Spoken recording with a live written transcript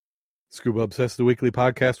Scuba Obsessed, the weekly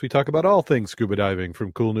podcast. We talk about all things scuba diving,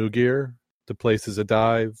 from cool new gear to places to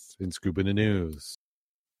dive in scuba news.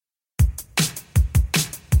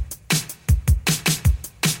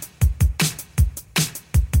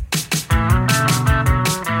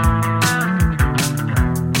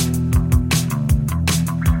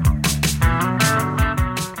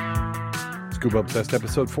 Scuba Obsessed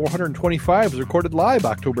episode 425 is recorded live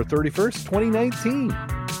October 31st, 2019.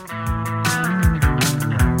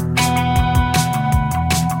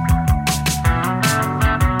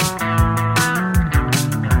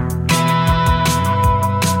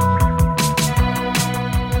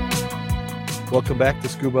 Welcome back to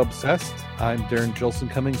Scuba Obsessed. I'm Darren Gilson,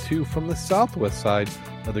 coming to you from the southwest side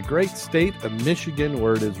of the great state of Michigan,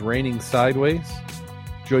 where it is raining sideways.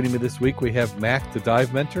 Joining me this week, we have Mac, the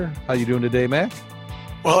dive mentor. How you doing today, Mac?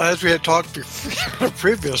 Well, as we had talked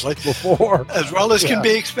previously, as well as can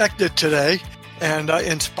be expected today, and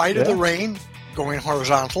in spite of the rain, going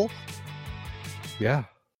horizontal. Yeah.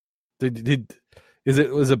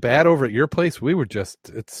 Was it bad over at your place? We were just,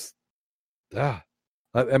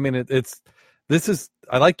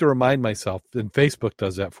 I like to remind myself, and Facebook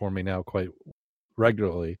does that for me now quite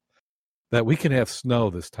regularly, that we can have snow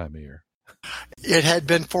this time of year. It had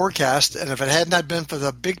been forecast, and if it had not been for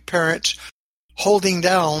the big parents holding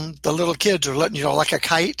down the little kids, or letting, like a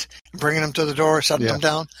kite, bringing them to the door, setting them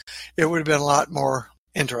down, it would have been a lot more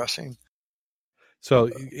interesting. So,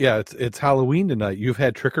 it's Halloween tonight. You've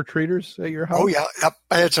had trick-or-treaters at your house? Oh, yeah. Yep.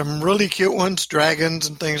 I had some really cute ones, dragons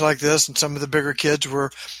and things like this, and some of the bigger kids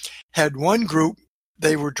had one group,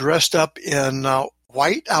 they were dressed up in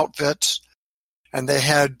white outfits, and they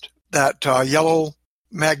had that yellow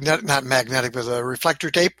not magnetic, but a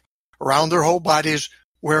reflector tape around their whole bodies,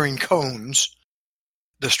 wearing cones,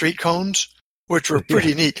 the street cones, which were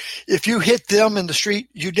pretty neat. If you hit them in the street,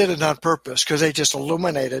 you did it on purpose, because they just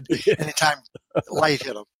illuminated anytime light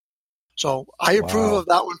hit them. So I approve of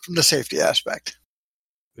that one from the safety aspect.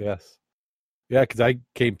 Yes. Yeah, because I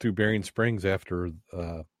came through Berrien Springs after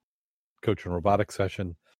coaching a robotics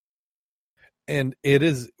session. And it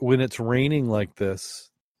is, when it's raining like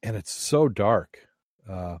this and it's so dark,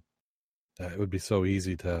 it would be so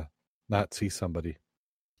easy to not see somebody.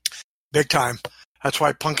 Big time. That's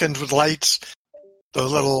why pumpkins with lights, the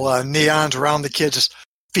little neons around the kids'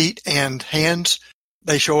 feet and hands,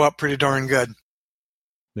 they show up pretty darn good.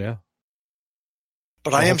 Yeah.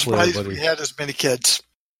 But I am surprised we had as many kids.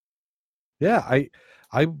 Yeah,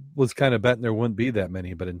 I was kind of betting there wouldn't be that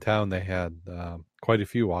many, but in town they had quite a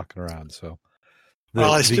few walking around. So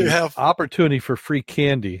I still have opportunity for free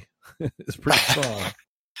candy is pretty strong.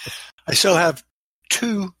 I still have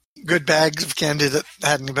 2 good bags of candy that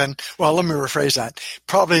hadn't been, well, let me rephrase that.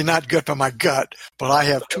 Probably not good for my gut, but I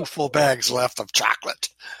have 2 full bags left of chocolate.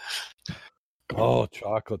 Oh,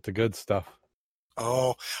 chocolate, the good stuff.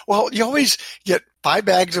 Oh, well, you always get 5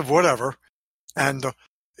 bags of whatever, and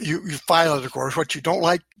you file it, of course. What you don't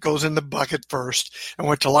like goes in the bucket first, and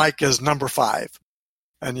what you like is number 5.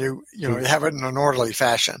 And you have it in an orderly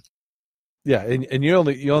fashion. Yeah, and you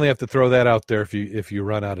only have to throw that out there if you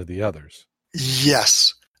run out of the others.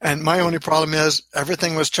 Yes. And my only problem is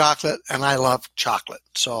everything was chocolate, and I love chocolate,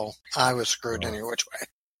 so I was screwed any which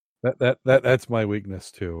way. That's my weakness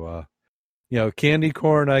too. Candy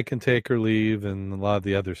corn I can take or leave, and a lot of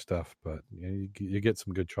the other stuff, but you get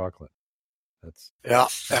some good chocolate. That's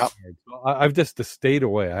I've just stayed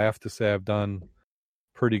away. I have to say I've done a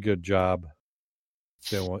pretty good job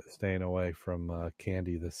staying away from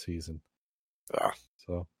candy this season. Yeah.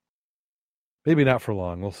 So maybe not for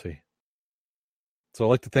long. We'll see. So I'd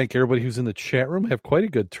like to thank everybody who's in the chat room. We have quite a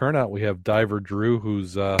good turnout. We have Diver Drew,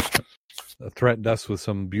 who's threatened us with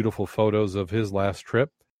some beautiful photos of his last trip.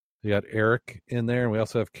 We got Eric in there, and we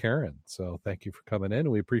also have Karen. So thank you for coming in.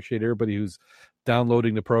 We appreciate everybody who's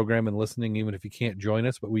downloading the program and listening, even if you can't join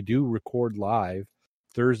us. But we do record live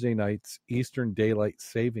Thursday nights, Eastern Daylight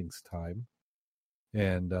Savings Time.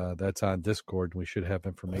 And that's on Discord. We should have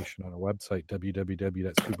information on our website,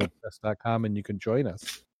 www.scubaobsessed.com, and you can join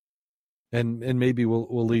us. And maybe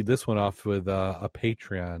we'll lead this one off with a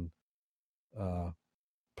Patreon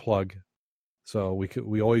plug. So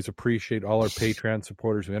we always appreciate all our Patreon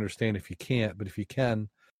supporters. We understand if you can't, but if you can,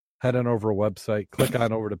 head on over our website, click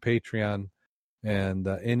on over to Patreon, and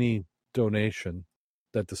any donation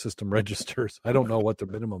that the system registers. I don't know what the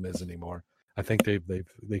minimum is anymore. I think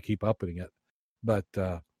they keep upping it, but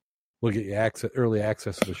we'll get you early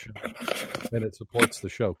access to the show, and it supports the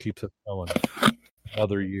show, keeps it going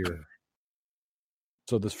another year.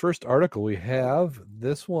 So this first article we have,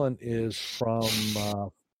 this one is from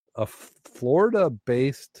a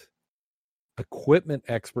Florida-based equipment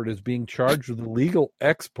expert is being charged with illegal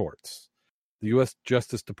exports. The U.S.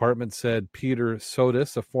 Justice Department said Peter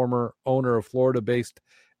Sotis, a former owner of Florida-based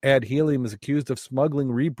Ad Helium, is accused of smuggling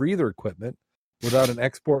rebreather equipment without an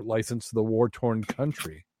export license to the war-torn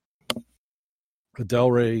country. A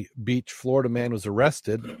Delray Beach, Florida man was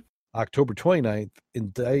arrested October 29th,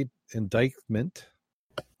 indictment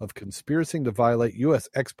of conspiracy to violate U.S.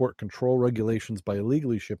 export control regulations by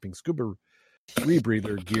illegally shipping scuba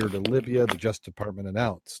rebreather gear to Libya, the Justice Department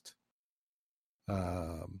announced.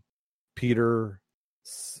 Peter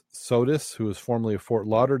Sotis, who is formerly of Fort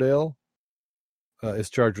Lauderdale, is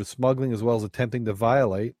charged with smuggling as well as attempting to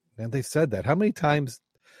violate. And they said that. How many times?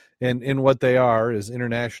 And what they are is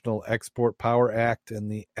International Export Power Act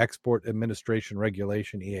and the Export Administration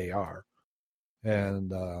Regulation, EAR.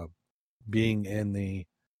 And being in the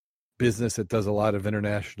business that does a lot of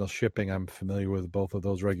international shipping, I'm familiar with both of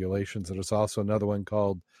those regulations. And there's also another one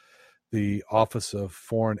called the Office of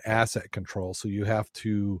Foreign Asset Control. So you have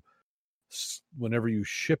to, whenever you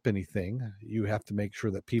ship anything, you have to make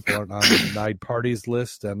sure that people aren't on the denied parties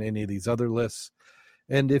list and any of these other lists.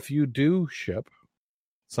 And if you do ship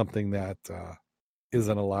something that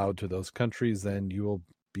isn't allowed to those countries, then you will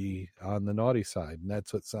be on the naughty side. And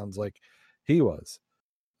that's what it sounds like he was.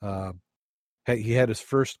 He had his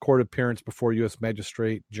first court appearance before U.S.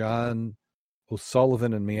 Magistrate John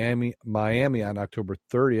O'Sullivan in Miami on October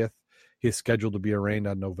 30th. He is scheduled to be arraigned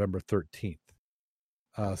on November 13th.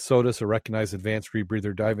 Sotis, a recognized advanced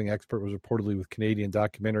rebreather diving expert, was reportedly with Canadian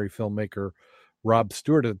documentary filmmaker Rob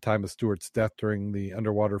Stewart at the time of Stewart's death during the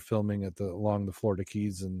underwater filming along the Florida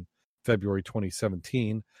Keys in February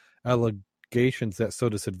 2017. Allegations that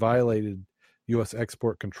Sotis had violated U.S.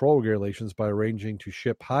 export control regulations by arranging to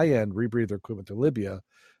ship high-end rebreather equipment to Libya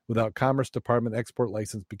without Commerce Department export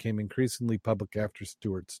license became increasingly public after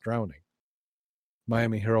Stewart's drowning.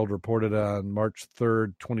 Miami Herald reported on March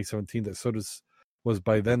 3rd, 2017, that Sotis was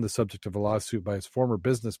by then the subject of a lawsuit by his former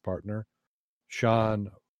business partner, Sean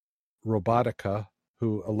Robotica,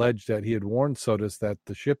 who alleged that he had warned Sotis that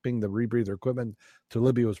the shipping the rebreather equipment to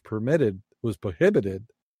Libya was prohibited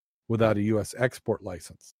without a U.S. export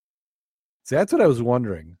license. See, that's what I was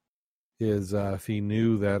wondering, is if he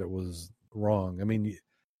knew that it was wrong. I mean,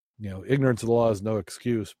 ignorance of the law is no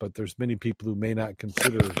excuse, but there's many people who may not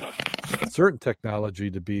consider certain technology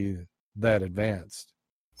to be that advanced.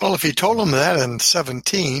 Well, if he told them that in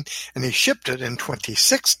 17 and he shipped it in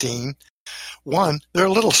 2016, they're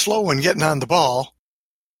a little slow in getting on the ball.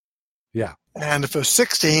 Yeah. And if it was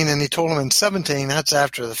 16 and he told them in 17, that's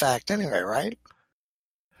after the fact anyway, right?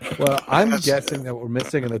 Well, I'm guessing that what we're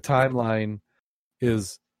missing in the timeline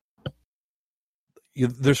is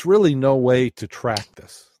there's really no way to track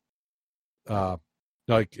this.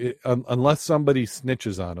 Unless somebody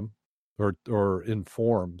snitches on him or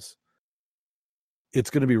informs, it's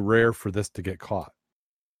going to be rare for this to get caught.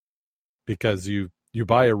 Because you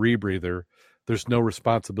buy a rebreather, there's no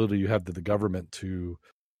responsibility you have to the government to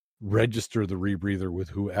register the rebreather with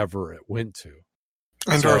whoever it went to.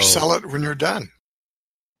 Or sell it when you're done.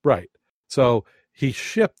 Right. So he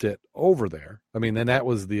shipped it over there. I mean, then that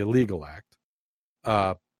was the illegal act.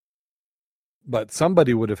 But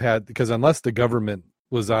somebody would have had, because unless the government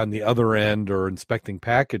was on the other end or inspecting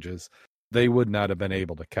packages, they would not have been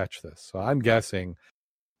able to catch this. So I'm guessing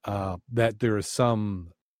that there is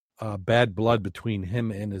some bad blood between him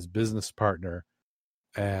and his business partner.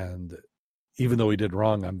 And even though he did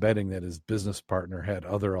wrong, I'm betting that his business partner had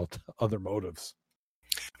other motives.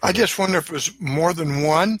 I just wonder if it was more than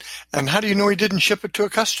one, and how do you know he didn't ship it to a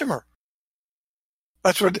customer?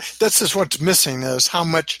 That's just what's missing, is how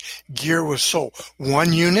much gear was sold.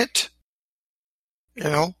 One unit,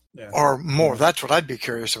 or more. That's what I'd be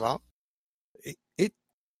curious about.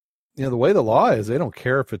 The way the law is, they don't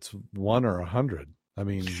care if it's 1 or 100. I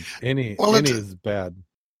mean, any is bad.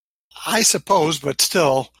 I suppose, but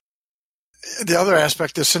still, the other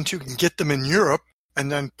aspect is, since you can get them in Europe and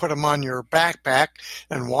then put them on your backpack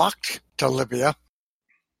and walk to Libya,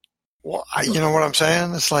 well, you know what I'm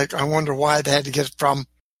saying? It's like, I wonder why they had to get it from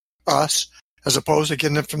us as opposed to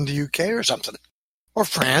getting it from the UK or something, or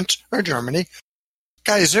France or Germany.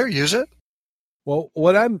 Guys there use it. Well,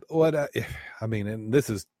 I mean, and this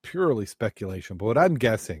is purely speculation, but what I'm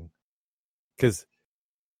guessing, because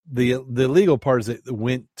the legal part is it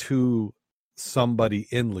went to somebody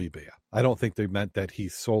in Libya. I don't think they meant that he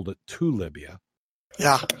sold it to Libya.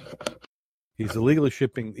 Yeah. He's illegally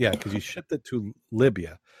shipping, because he shipped it to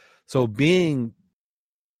Libya. So being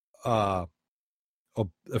a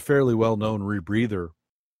fairly well-known rebreather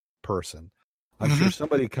person, I'm sure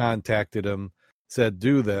somebody contacted him, said,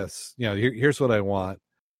 do this, here's what I want,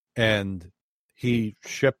 and he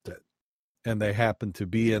shipped it. and they happen to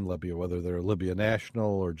be in Libya, whether they're Libya national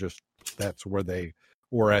or just that's where they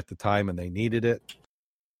were at the time and they needed it.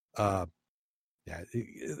 Yeah,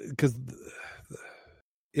 because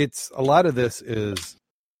it's a lot of this is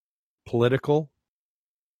political,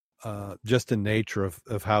 just in nature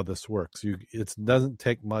of how this works. It doesn't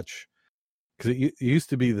take much because it used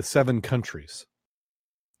to be the 7 countries,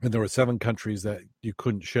 and there were 7 countries that you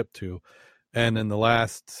couldn't ship to, and in the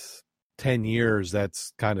last 10 years,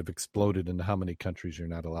 that's kind of exploded into how many countries you're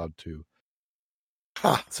not allowed to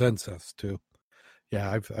send stuff to.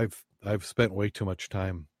 Yeah, I've spent way too much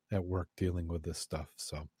time at work dealing with this stuff.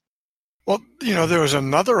 So, well, there was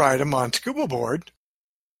another item on Scuba Board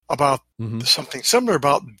about something similar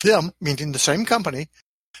about them, meaning the same company,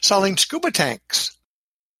 selling scuba tanks.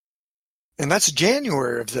 And that's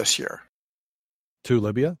January of this year. To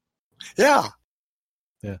Libya? Yeah.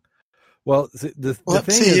 Yeah. Well, the Let's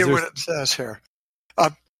thing see is, here what it says here.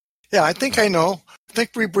 Yeah, I think I know. I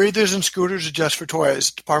think rebreathers and scooters are just for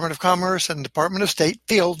toys. Department of Commerce and Department of State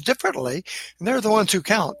feel differently, and they're the ones who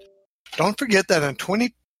count. Don't forget that in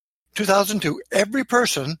 2002, every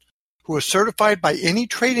person who was certified by any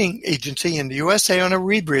trading agency in the USA on a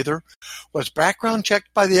rebreather was background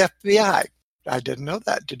checked by the FBI. I didn't know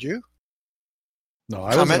that. Did you? No,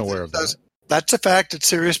 I wasn't aware of that. That's a fact. It's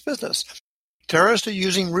serious business. Terrorists are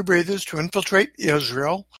using rebreathers to infiltrate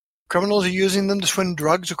Israel. Criminals are using them to swing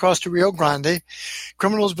drugs across the Rio Grande.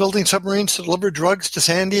 Criminals building submarines to deliver drugs to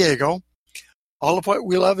San Diego. All of what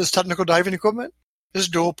we love is technical diving equipment. This is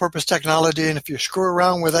dual-purpose technology, and if you screw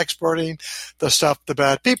around with exporting the stuff to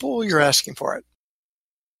bad people, you're asking for it.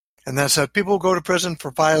 And that's that people go to prison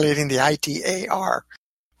for violating the ITAR,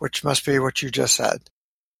 which must be what you just said.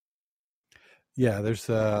 Yeah, there's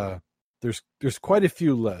quite a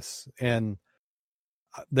few lists, and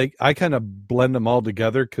I kind of blend them all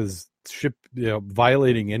together because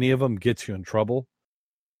violating any of them gets you in trouble.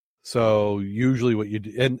 So usually what you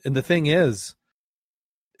do, and the thing is,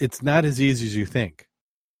 it's not as easy as you think,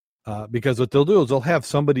 because what they'll do is they'll have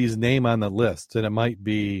somebody's name on the list, and it might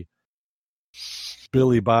be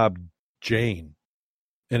Billy Bob Jane,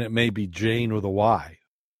 and it may be Jane with a Y.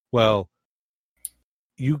 Well,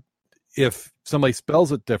 if somebody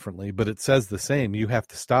spells it differently, but it says the same, you have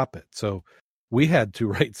to stop it. So we had to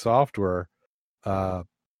write software that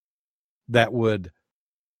would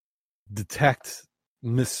detect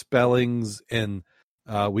misspellings, and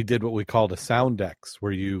we did what we called a sound X,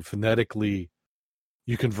 where you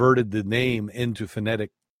converted the name into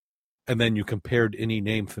phonetic, and then you compared any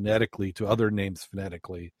name phonetically to other names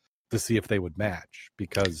phonetically to see if they would match.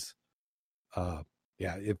 Because,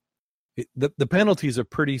 the penalties are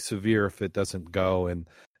pretty severe if it doesn't go.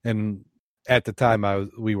 And at the time,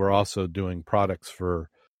 we were also doing products for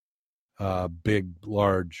big,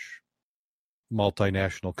 large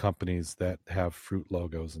multinational companies that have fruit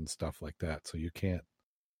logos and stuff like that. So you can't.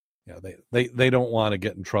 They don't want to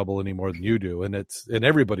get in trouble any more than you do, and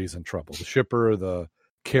everybody's in trouble. The shipper, the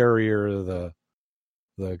carrier,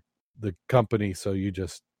 the company. So you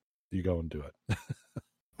go and do it.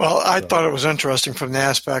 Well, I thought it was interesting from the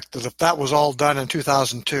aspect that if that was all done in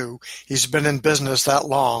 2002, he's been in business that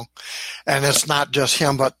long, and it's not just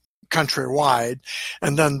him, but countrywide.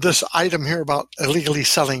 And then this item here about illegally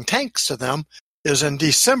selling tanks to them is in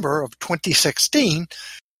December of 2016.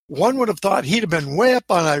 One would have thought he'd have been way up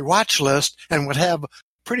on a watch list and would have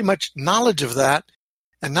pretty much knowledge of that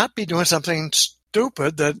and not be doing something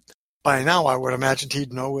stupid that by now I would imagine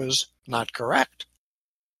he'd know is not correct.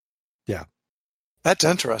 Yeah. That's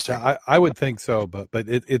interesting. Yeah, I would think so, but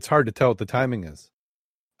it's hard to tell what the timing is.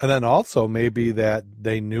 And then also maybe that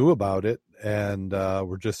they knew about it and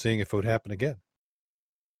were just seeing if it would happen again.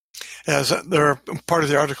 As part of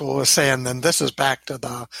the article was saying, then this is back to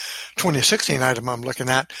the 2016 item I'm looking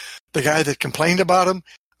at. The guy that complained about him,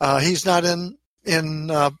 he's not in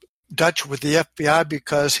Dutch with the FBI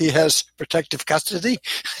because he has protective custody.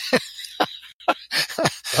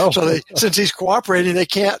 So since he's cooperating,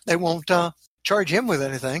 they won't charge him with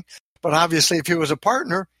anything. But obviously, if he was a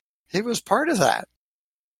partner, he was part of that.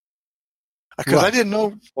 Because right. I didn't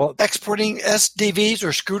know exporting SDVs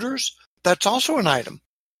or scooters, that's also an item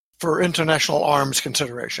for international arms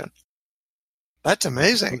consideration. That's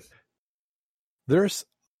amazing. There's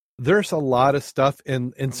a lot of stuff,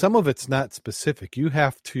 and some of it's not specific. You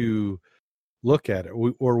have to look at it,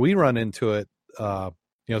 or we run into it.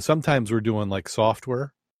 Sometimes we're doing like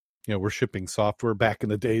software. We're shipping software. Back in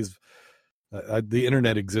the days, the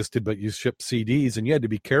internet existed, but you shipped CDs, and you had to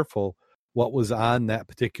be careful what was on that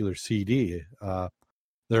particular CD.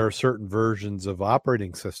 There are certain versions of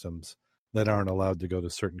operating systems that aren't allowed to go to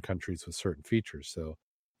certain countries with certain features. So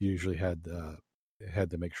you usually had,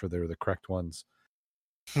 had to make sure they were the correct ones.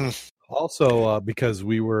 Hmm. Also, because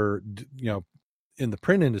we were, in the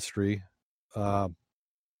print industry, depending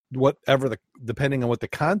on what the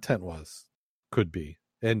content was, could be,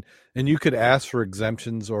 and you could ask for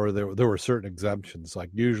exemptions, or there were certain exemptions. Like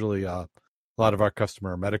usually, a lot of our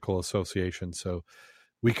customer are medical associations, so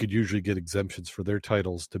we could usually get exemptions for their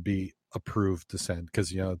titles to be approved to send,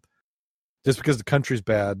 because just because the country's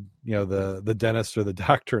bad, the dentist or the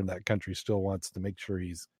doctor in that country still wants to make sure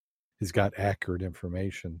he's got accurate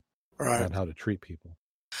information Right. on how to treat people.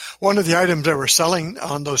 One of the items they were selling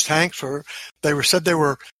on those tanks said they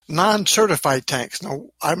were non-certified tanks. Now,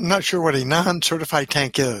 I'm not sure what a non-certified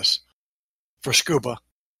tank is for scuba.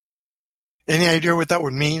 Any idea what that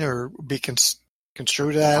would mean or be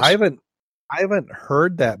construed as? I haven't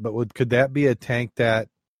heard that, but could that be a tank that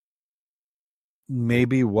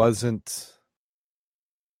maybe wasn't?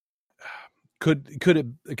 Could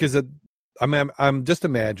it? Because I'm just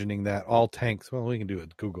imagining that all tanks. Well, we can do a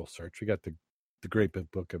Google search. We got the great big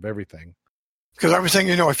book of everything. Because I was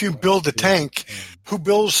thinking, if you build a tank, who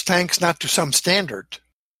builds tanks not to some standard?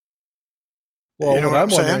 Well, what I'm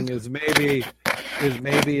wondering is maybe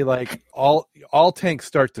like all tanks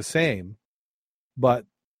start the same, but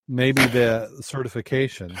maybe the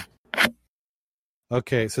certification.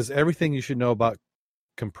 Okay, it says everything you should know about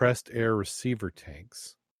compressed air receiver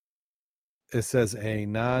tanks. It says a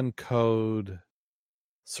non-code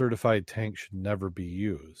certified tank should never be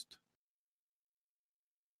used.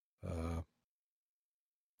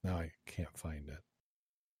 Now I can't find it.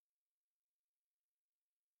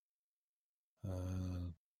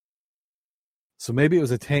 So maybe it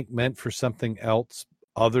was a tank meant for something else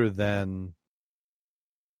other than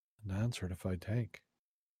a non-certified tank.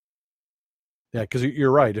 Yeah, because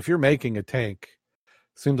you're right. If you're making a tank,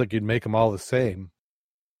 it seems like you'd make them all the same.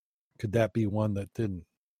 Could that be one that didn't?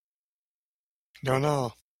 Don't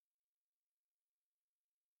know.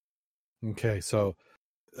 Okay, so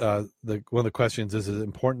one of the questions is it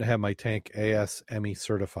important to have my tank ASME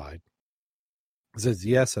certified? It says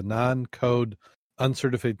yes, a non-code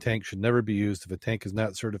uncertified tank should never be used. If a tank is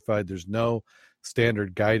not certified, there's no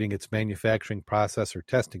standard guiding its manufacturing process or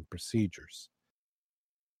testing procedures.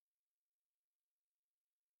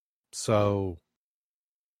 So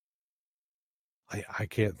I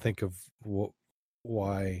can't think of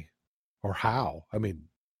why or how. I mean,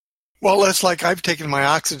 well, it's like I've taken my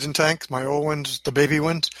oxygen tanks, my old ones, the baby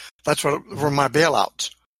ones. That's what were my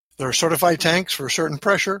bailouts. They're certified tanks for a certain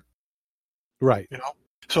pressure. Right.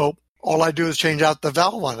 So all I do is change out the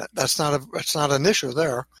valve on it. That's not an issue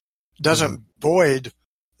there. It doesn't void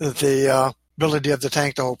the ability of the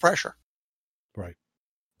tank to hold pressure. Right.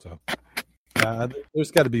 So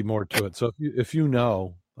there's got to be more to it. So if you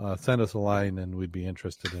know, send us a line, and we'd be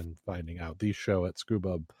interested in finding out. The show at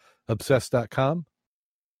ScubaObsessed.com,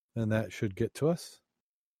 and that should get to us.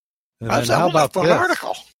 And then how about this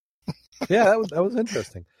article? Yeah, that was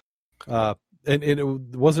interesting. And it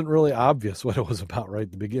wasn't really obvious what it was about right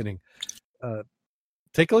at the beginning.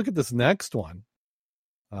 Take a look at this next one.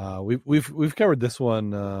 We've covered this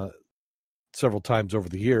one several times over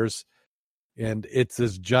the years, and it's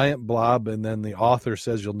this giant blob, and then the author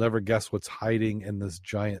says you'll never guess what's hiding in this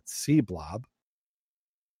giant sea blob.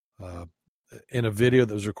 In a video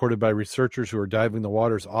that was recorded by researchers who are diving the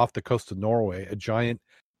waters off the coast of Norway, a giant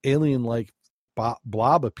alien-like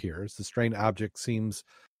blob appears. The strange object seems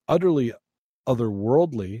utterly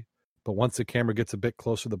otherworldly, but once the camera gets a bit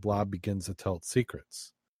closer, the blob begins to tell its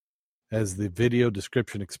secrets. As the video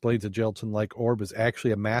description explains, a gelatin-like orb is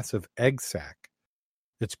actually a massive egg sac.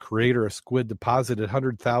 Its creator, a squid, deposited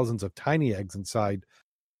hundreds of thousands of tiny eggs inside,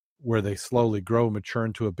 where they slowly grow and mature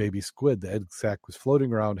into a baby squid. The egg sac was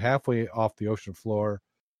floating around halfway off the ocean floor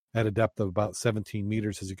at a depth of about 17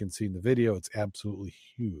 meters. As you can see in the video, it's absolutely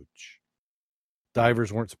huge.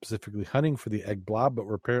 Divers weren't specifically hunting for the egg blob, but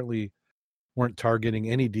weren't targeting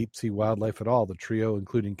any deep-sea wildlife at all. The trio,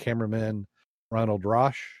 including cameraman Ronald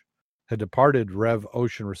Roche, had departed Rev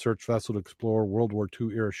Ocean research vessel to explore World War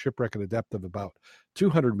II-era shipwreck at a depth of about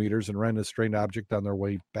 200 meters and ran a strange object on their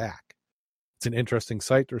way back. It's an interesting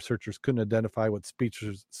sight. The researchers couldn't identify what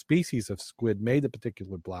species of squid made the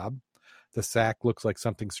particular blob. The sac looks like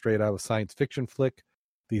something straight out of a science fiction flick.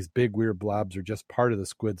 These big, weird blobs are just part of the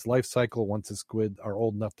squid's life cycle. Once the squid are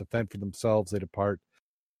old enough to fend for themselves, they depart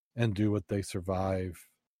and do what they survive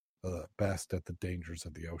best at the dangers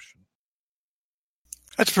of the ocean.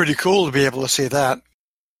 That's pretty cool to be able to see that.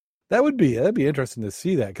 That'd be interesting to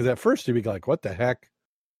see that, because at first you'd be like, what the heck?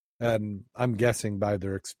 And I'm guessing by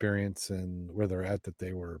their experience and where they're at that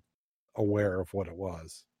they were aware of what it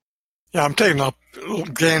was. Yeah, I'm taking a little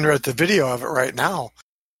gander at the video of it right now.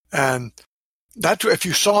 And That's if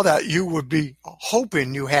you saw that, you would be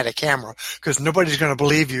hoping you had a camera because nobody's going to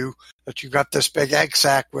believe you that you got this big egg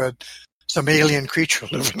sac with some alien creature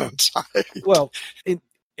living inside. Well,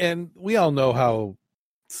 and we all know how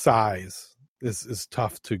size is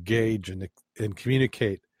tough to gauge and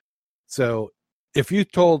communicate. So if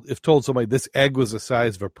told somebody this egg was the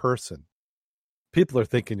size of a person, people are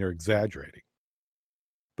thinking you're exaggerating.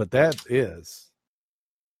 But that is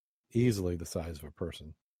easily the size of a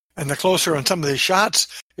person. And the closer on some of these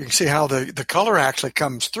shots, you can see how the color actually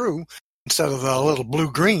comes through instead of the little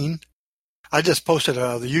blue-green. I just posted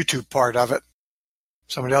the YouTube part of it.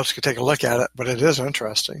 Somebody else could take a look at it, but it is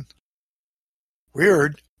interesting.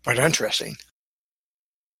 Weird, but interesting.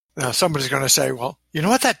 Now, somebody's going to say, well, you know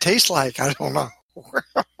what that tastes like? I don't know.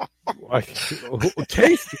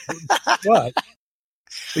 Taste? What?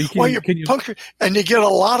 You puncture, and you get a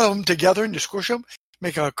lot of them together and you squish them,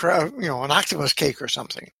 make an octopus cake or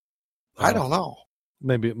something. I don't know.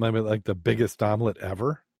 Maybe like the biggest omelet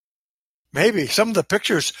ever. Maybe some of the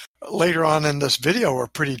pictures later on in this video are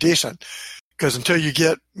pretty decent because until you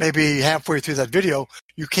get maybe halfway through that video,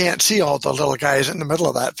 you can't see all the little guys in the middle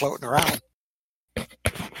of that floating around.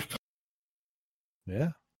 Yeah,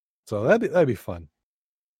 so that'd be fun.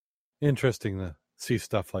 Interesting to see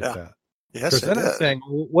stuff like that. Yes, then I'm saying,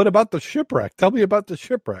 what about the shipwreck? Tell me about the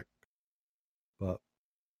shipwreck. But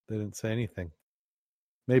they didn't say anything.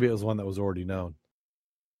 Maybe it was one that was already known.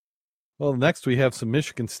 Well, next we have some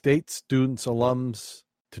Michigan State students, alums,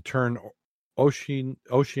 to turn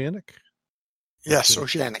oceanic. Yes,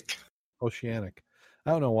 oceanic. Oceanic.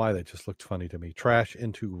 I don't know why that just looked funny to me. Trash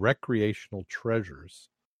into recreational treasures.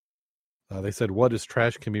 They said, what is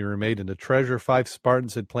trash can be remade into treasure. 5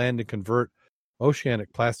 Spartans had planned to convert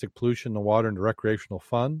oceanic plastic pollution in the water into recreational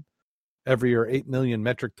fun. Every year, 8 million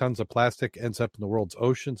metric tons of plastic ends up in the world's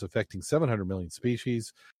oceans, affecting 700 million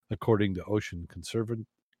species, according to Ocean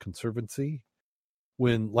Conservancy.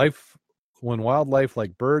 When wildlife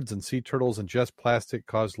like birds and sea turtles ingest plastic,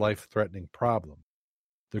 cause life-threatening problem.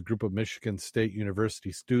 The group of Michigan State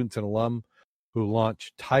University students and alum who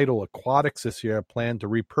launched Tidal Aquatics this year plan to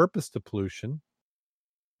repurpose the pollution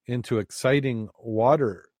into exciting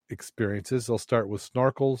water experiences. They'll start with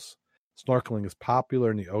snorkels. Snorkeling is popular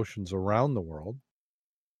in the oceans around the world.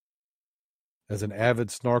 As an avid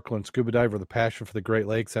snorkeler and scuba diver with a passion for the Great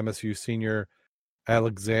Lakes, MSU senior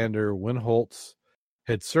Alexander Winholtz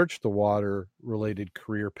had searched the water-related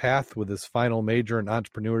career path with his final major in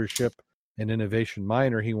entrepreneurship and innovation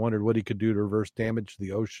minor. He wondered what he could do to reverse damage to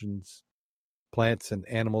the oceans, plants, and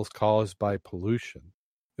animals caused by pollution.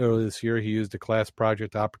 Earlier this year, he used a class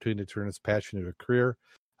project opportunity to turn his passion into a career.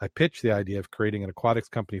 I pitched the idea of creating an aquatics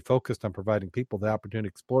company focused on providing people the opportunity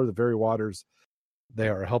to explore the very waters they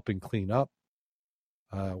are helping clean up.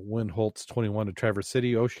 Winholtz, 21, of Traverse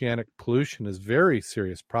City. Oceanic pollution is a very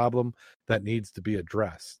serious problem that needs to be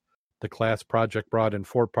addressed. The class project brought in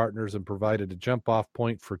 4 partners and provided a jump-off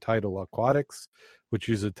point for Tidal Aquatics, which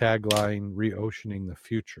uses a tagline, Re-Oceaning the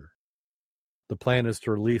Future. The plan is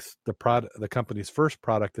to release the company's first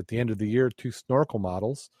product at the end of the year. 2 snorkel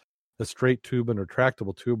models, a straight tube and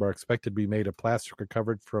retractable tube, are expected to be made of plastic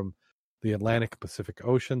recovered from the Atlantic and Pacific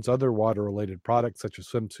Oceans. Other water-related products, such as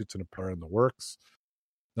swimsuits and apparel, are in the works.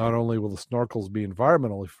 Not only will the snorkels be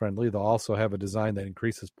environmentally friendly, they'll also have a design that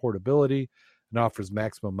increases portability and offers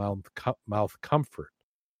maximum mouth comfort,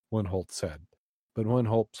 Winholtz said. But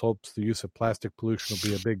Winholtz hopes the use of plastic pollution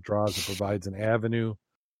will be a big draw as it provides an avenue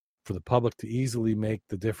for the public to easily make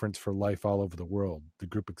the difference for life all over the world. The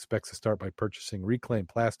group expects to start by purchasing reclaimed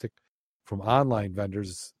plastic from online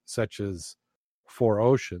vendors such as 4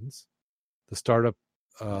 Oceans. The startup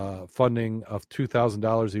funding of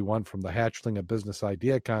 $2,000 he won from the Hatchling a Business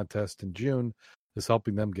Idea contest in June is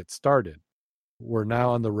helping them get started. We're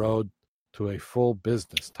now on the road to a full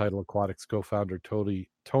business, Tidal Aquatics co-founder Tori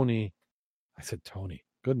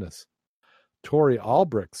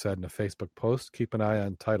Albrecht said in a Facebook post. Keep an eye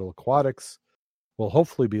on Tidal Aquatics. Will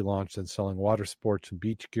hopefully be launched and selling water sports and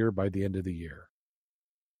beach gear by the end of the year.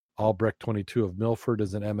 Albrecht, 22, of Milford,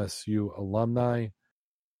 is an MSU alumni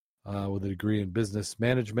with a degree in business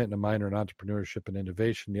management and a minor in entrepreneurship and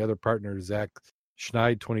innovation. The other partner is Zach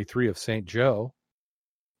Schneid, 23, of St. Joe,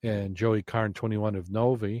 and Joey Karn, 21, of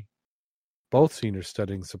Novi, both seniors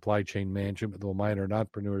studying supply chain management with a minor in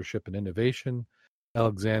entrepreneurship and innovation.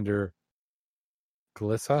 Alexander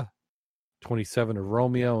Glissa, 27, of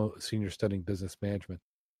Romeo, senior studying business management.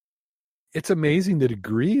 It's amazing the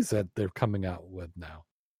degrees that they're coming out with now.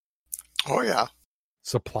 Oh, yeah.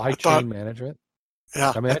 Supply chain management.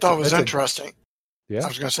 Yeah, I thought it was interesting. Yeah. I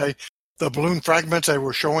was going to say, the balloon fragments they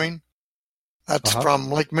were showing, that's from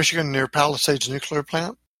Lake Michigan near Palisades Nuclear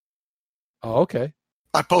Plant. Oh, okay.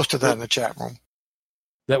 I posted that in the chat room.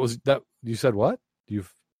 That you said what?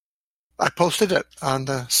 You've I posted it on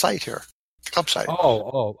the site here, club site.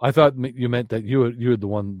 oh, I thought you meant that you were the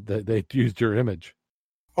one that they used your image.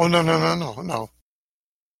 Oh, no.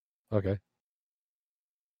 Okay.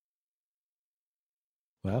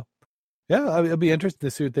 Well, yeah, it'll be interesting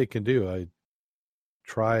to see what they can do. I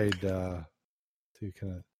tried to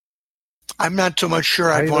kind of I'm not so much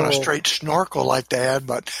sure I'd want a idle. straight snorkel like they had,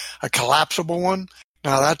 but a collapsible one.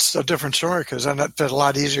 Now that's a different story because then it fit a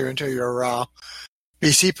lot easier into your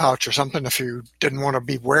BC pouch or something if you didn't want to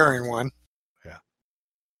be wearing one. Yeah.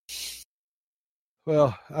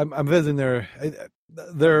 Well, I'm visiting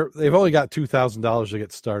they've only got $2,000 to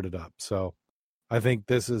get started up, so I think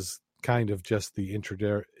this is kind of just the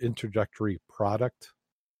introductory product.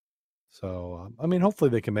 So I mean, hopefully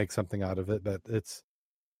they can make something out of it, but it's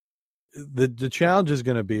the challenge is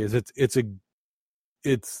going to be is it's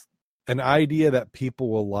an idea that people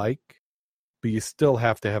will like, but you still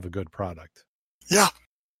have to have a good product. Yeah.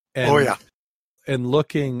 And, oh yeah. And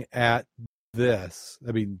looking at this,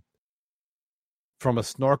 I mean, from a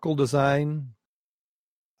snorkel design,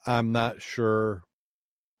 I'm not sure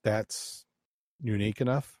that's unique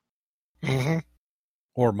enough Mm-hmm.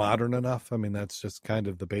 or modern enough. I mean, that's just kind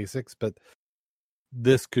of the basics, but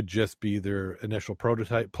this could just be their initial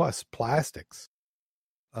prototype plus plastics.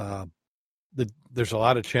 There's a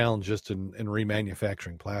lot of challenge just in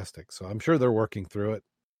remanufacturing plastic, so I'm sure they're working through it.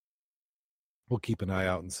 We'll keep an eye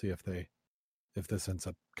out and see if this ends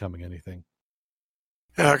up coming anything.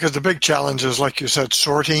 Yeah, because the big challenge is, like you said,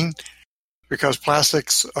 sorting, because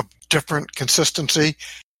plastics of different consistency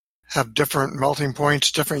have different melting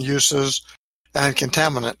points, different uses, and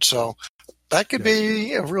contaminants. So that could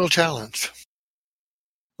be a real challenge.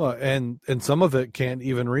 Well, and some of it can't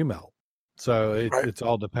even remelt. So Right. it's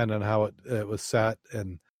all dependent on how it was set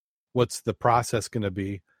and what's the process going to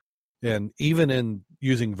be. And even in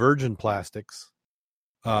using virgin plastics,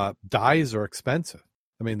 dyes are expensive.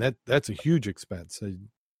 I mean, that's a huge expense.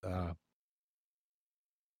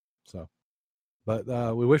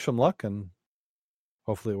 But we wish them luck and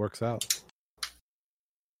hopefully it works out.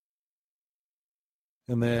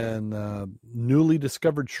 And then newly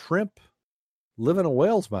discovered shrimp live in a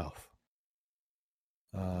whale's mouth.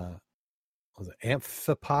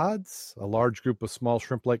 Amphipods, a large group of small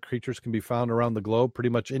shrimp-like creatures, can be found around the globe, pretty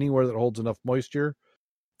much anywhere that holds enough moisture,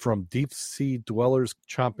 from deep-sea dwellers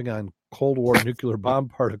chomping on Cold War nuclear bomb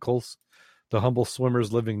particles to humble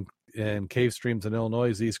swimmers living in cave streams in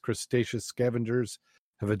Illinois. These crustaceous scavengers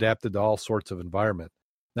have adapted to all sorts of environment.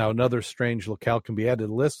 Now, another strange locale can be added to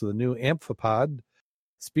the list with a new amphipod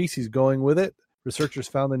species going with it. Researchers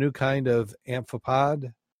found a new kind of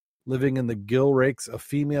amphipod living in the gill rakes of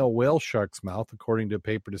female whale shark's mouth, according to a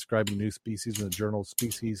paper describing new species in the journal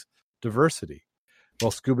Species Diversity.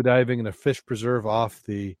 While scuba diving in a fish preserve off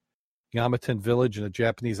the Yamaten village in the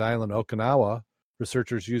Japanese island Okinawa,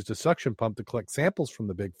 researchers used a suction pump to collect samples from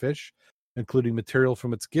the big fish, including material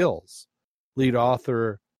from its gills. Lead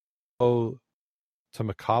author O.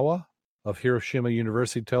 Tamakawa of Hiroshima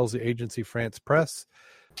University tells the agency France Press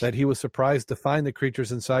that he was surprised to find the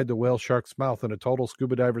creatures inside the whale shark's mouth. In a total,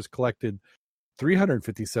 scuba divers collected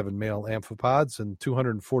 357 male amphipods and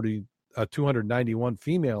 291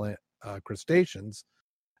 female crustaceans,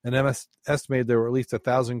 and estimated there were at least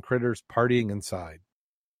 1,000 critters partying inside.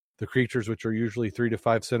 The creatures, which are usually 3 to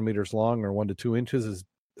 5 centimeters long or 1 to 2 inches, is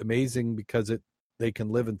amazing because they can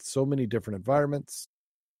live in so many different environments,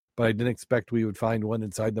 but I didn't expect we would find one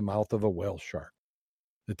inside the mouth of a whale shark.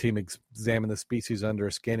 The team examined the species under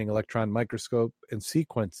a scanning electron microscope and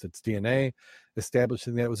sequenced its DNA,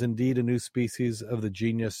 establishing that it was indeed a new species of the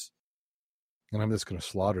genus, and I'm just going to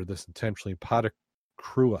slaughter this intentionally,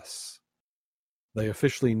 Podocruus. They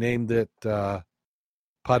officially named it Podocruus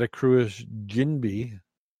jinbi,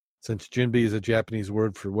 since jinbi is a Japanese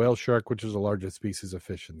word for whale shark, which is the largest species of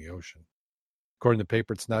fish in the ocean. According to the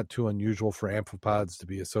paper, it's not too unusual for amphipods to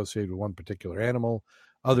be associated with one particular animal.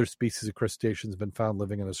 Other species of crustaceans have been found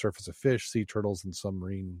living on the surface of fish, sea turtles, and some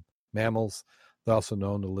marine mammals. They're also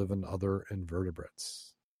known to live in other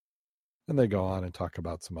invertebrates. And they go on and talk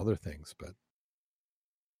about some other things, but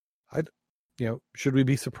should we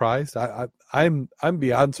be surprised? I'm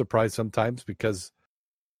beyond surprised sometimes because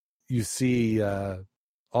you see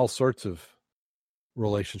all sorts of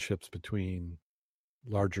relationships between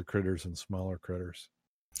larger critters and smaller critters.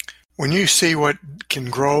 When you see what can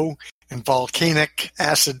grow in volcanic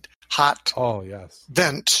acid hot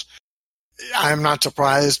vents, I'm not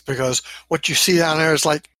surprised because what you see down there is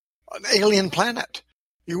like an alien planet.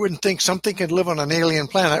 You wouldn't think something could live on an alien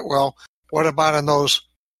planet. Well, what about in those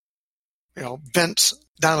vents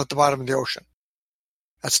down at the bottom of the ocean.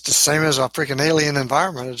 That's the same as a freaking alien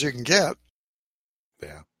environment as you can get.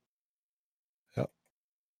 Yeah. Yep.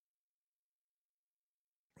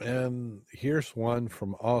 And here's one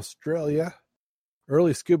from Australia.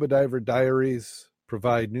 Early scuba diver diaries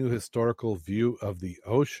provide new historical view of the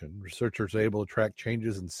ocean. Researchers are able to track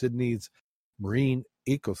changes in Sydney's marine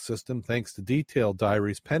ecosystem thanks to detailed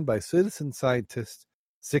diaries penned by citizen scientists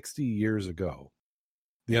 60 years ago.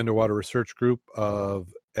 The Underwater Research Group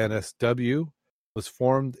of NSW was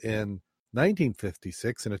formed in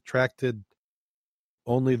 1956 and attracted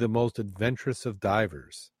only the most adventurous of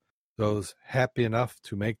divers, those happy enough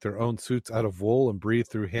to make their own suits out of wool and breathe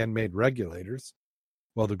through handmade regulators.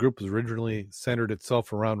 While the group was originally centered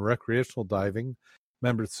itself around recreational diving,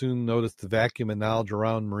 members soon noticed the vacuum and knowledge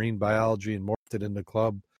around marine biology and morphed it into a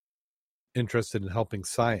club interested in helping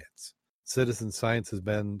science. Citizen science has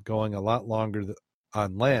been going a lot longer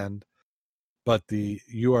on land, but the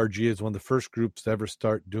URG is one of the first groups to ever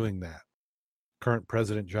start doing that. Current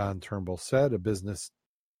President John Turnbull said, a business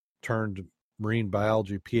turned marine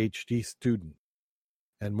biology PhD student.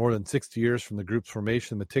 And more than 60 years from the group's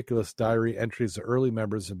formation, meticulous diary entries of early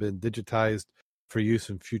members have been digitized for use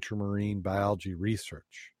in future marine biology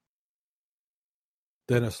research.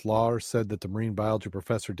 Dennis Lawler said that the marine biology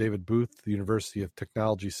professor David Booth, the University of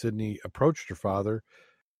Technology, Sydney, approached her father,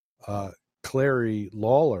 Clary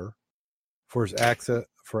Lawler, for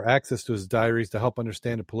access to his diaries to help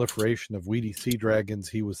understand the proliferation of weedy sea dragons.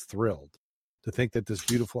 He was thrilled. To think that this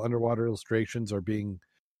beautiful underwater illustrations are being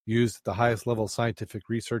used at the highest level of scientific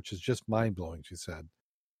research is just mind-blowing, she said.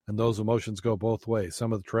 And those emotions go both ways.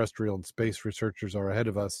 Some of the terrestrial and space researchers are ahead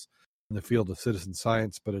of us in the field of citizen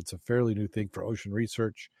science, but it's a fairly new thing for ocean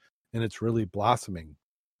research, and it's really blossoming,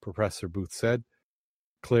 Professor Booth said.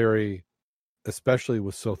 Clary especially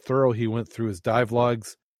was so thorough, he went through his dive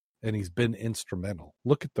logs, and he's been instrumental.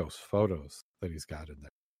 Look at those photos that he's got in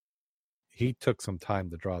there. He took some time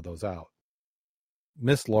to draw those out.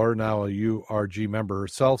 Miss Laura, now a URG member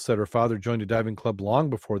herself, said her father joined a diving club long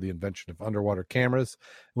before the invention of underwater cameras,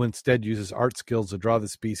 who instead uses art skills to draw the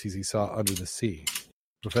species he saw under the sea.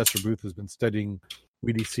 Professor Booth has been studying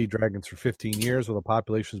weedy sea dragons for 15 years, while the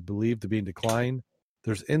population is believed to be in decline.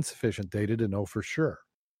 There's insufficient data to know for sure.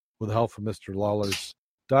 With the help of Mr. Lawler's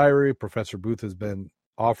diary, Professor Booth has been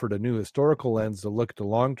offered a new historical lens to look at the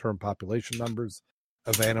long-term population numbers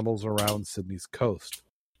of animals around Sydney's coast.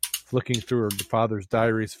 Flicking through her father's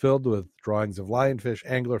diaries filled with drawings of lionfish,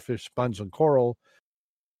 anglerfish, sponge, and coral,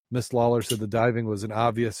 Miss Lawler said the diving was an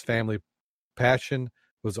obvious family passion,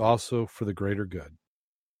 was also for the greater good.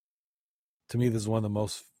 To me, this is one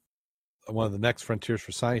of the next frontiers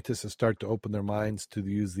for scientists to start to open their minds to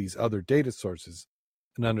use these other data sources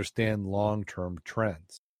and understand long-term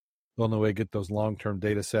trends. The only way to get those long-term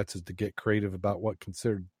data sets is to get creative about what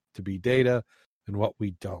considered to be data and what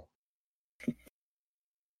we don't.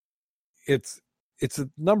 It's a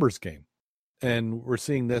numbers game, and we're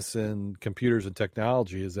seeing this in computers and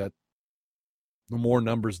technology, is that the more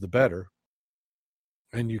numbers the better,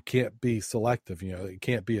 and you can't be selective. It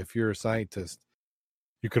can't be, if you're a scientist,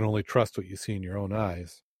 you can only trust what you see in your own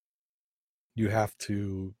eyes. You have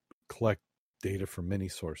to collect data from many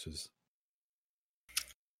sources.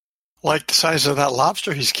 Like the size of that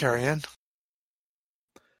lobster he's carrying.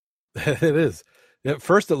 It is. At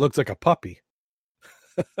first it looks like a puppy.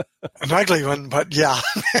 An ugly one, but yeah.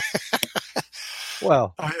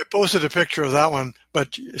 Well, I posted a picture of that one,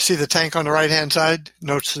 but you see the tank on the right-hand side?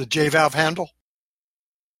 Notes the J-valve handle?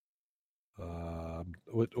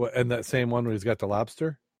 And that same one where he's got the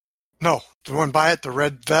lobster? No, the one by it, the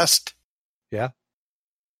red vest. Yeah.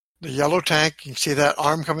 The yellow tank, you can see that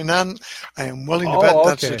arm coming down. I am willing to bet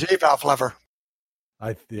that's the J-valve lever.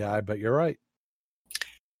 I bet you're right.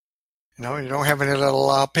 You don't have any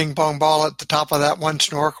little ping pong ball at the top of that one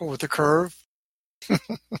snorkel with the curve.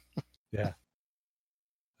 Yeah,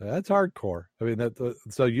 that's hardcore. I mean,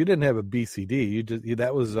 so you didn't have a BCD.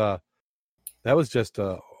 That was just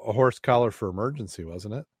a horse collar for emergency,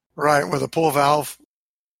 wasn't it? Right, with a pull valve.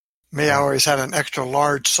 I always had an extra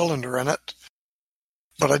large cylinder in it.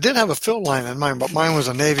 But I did have a fill line in mine, but mine was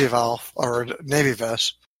a Navy valve or a Navy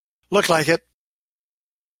vest. Looked like it.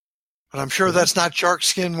 But I'm sure that's not shark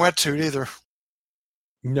skin wetsuit either.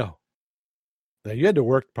 No. Now, you had to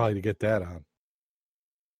work probably to get that on.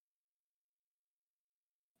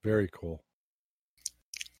 Very cool.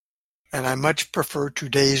 And I much prefer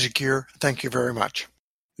today's gear. Thank you very much.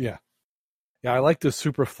 Yeah. Yeah, I like the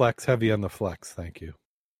Super Flex, heavy on the flex. Thank you.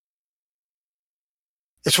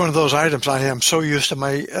 It's one of those items I am so used to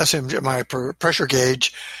my SMG, my pressure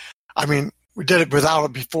gauge. I mean, we did it without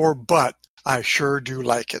it before, but I sure do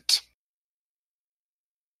like it.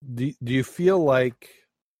 Do you feel like,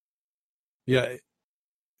 yeah,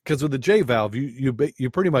 because with the J valve, you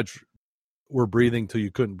pretty much were breathing till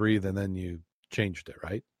you couldn't breathe, and then you changed it,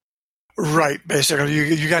 right? Right, basically,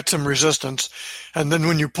 you got some resistance, and then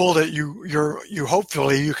when you pulled it, you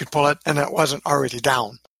hopefully you could pull it, and it wasn't already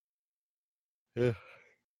down. Yeah,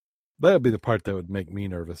 that would be the part that would make me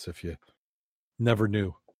nervous if you never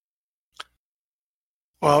knew.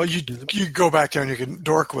 Well, you go back there and you can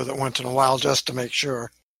dork with it once in a while just to make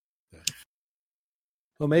sure. Yeah.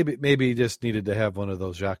 Well, maybe you just needed to have one of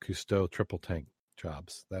those Jacques Cousteau triple tank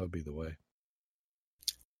jobs. That would be the way.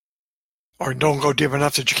 Or don't go deep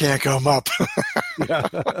enough that you can't come up.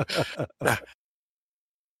 Yeah.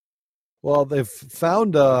 Well, they've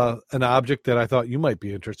found an object that I thought you might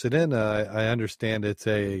be interested in. I understand it's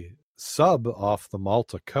a sub off the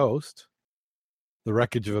Malta coast. The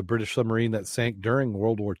wreckage of a British submarine that sank during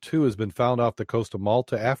World War II has been found off the coast of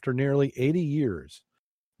Malta after nearly 80 years.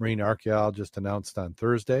 Marine archaeologists announced on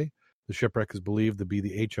Thursday the shipwreck is believed to be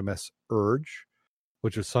the HMS Urge,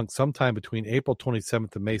 which was sunk sometime between April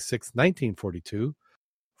 27th and May 6, 1942.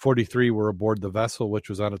 43 were aboard the vessel, which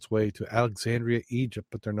was on its way to Alexandria, Egypt,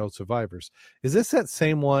 but there are no survivors. Is this that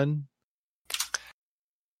same one?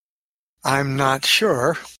 I'm not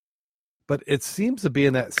sure. But it seems to be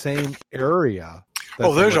in that same area.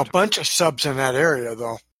 Oh, there's a bunch of subs in that area,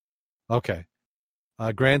 though. Okay.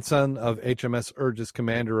 Grandson of HMS Urge's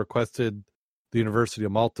commander requested the University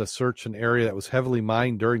of Malta search an area that was heavily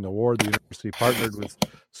mined during the war. The university partnered with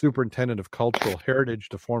Superintendent of Cultural Heritage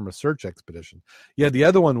to form a search expedition. Yeah, the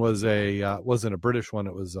other one was wasn't a British one;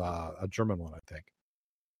 it was a German one, I think.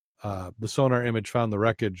 The sonar image found the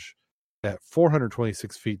wreckage at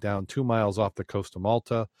 426 feet down, 2 miles off the coast of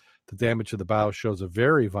Malta. The damage to the bow shows a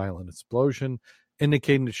very violent explosion,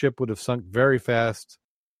 indicating the ship would have sunk very fast,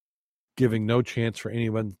 giving no chance for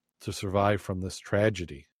anyone to survive from this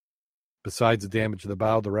tragedy. Besides the damage to the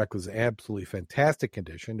bow, the wreck was in absolutely fantastic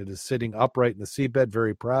condition. It is sitting upright in the seabed,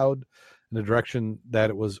 very proud, in the direction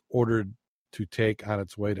that it was ordered to take on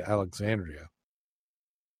its way to Alexandria.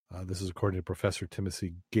 This is according to Professor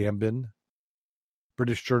Timothy Gambin.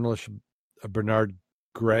 British journalist Bernard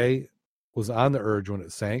Gray was on the Urge when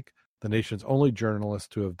it sank, the nation's only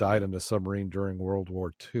journalist to have died on a submarine during World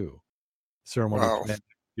War II. Ceremony planned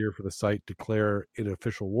here for the site declare it an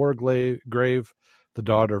official war grave. The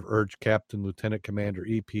daughter of Urge Captain Lieutenant Commander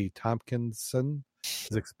E.P. Tompkinson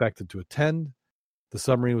is expected to attend. The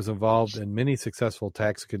submarine was involved in many successful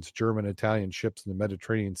attacks against German and Italian ships in the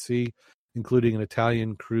Mediterranean Sea, including an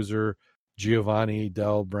Italian cruiser Giovanni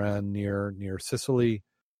del Bran near Sicily,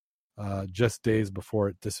 just days before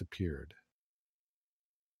it disappeared.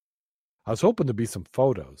 I was hoping to be some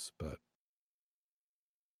photos, but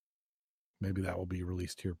maybe that will be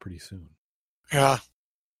released here pretty soon. Yeah.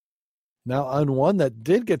 Now, on one that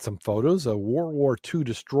did get some photos, a World War II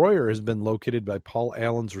destroyer has been located by Paul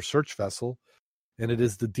Allen's research vessel, and it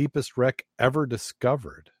is the deepest wreck ever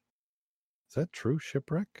discovered. Is that true?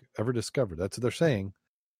 Shipwreck ever discovered? That's what they're saying.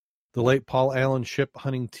 The late Paul Allen ship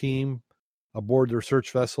hunting team aboard the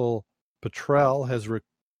research vessel Petrel has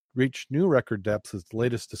reached new record depths as the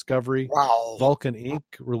latest discovery. Wow. Vulcan Inc.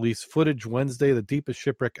 released footage Wednesday, the deepest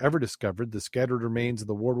shipwreck ever discovered. The scattered remains of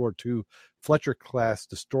the World War II Fletcher-class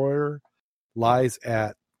destroyer lies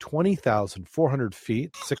at 20,400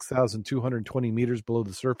 feet, 6,220 meters below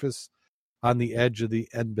the surface, on the edge of the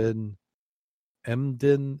Emden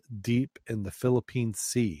Deep in the Philippine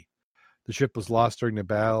Sea. The ship was lost during the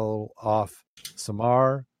battle off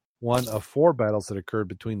Samar, one of 4 battles that occurred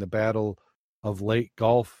between the Battle of Lake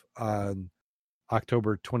Gulf on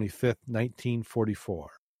October 25th, 1944.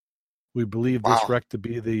 We believe this wreck to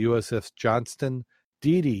be the USS Johnston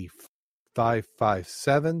DD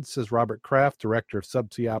 557, says Robert Kraft, Director of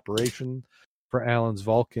Subsea Operation for Allen's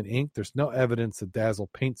Vulcan Inc. There's no evidence of dazzle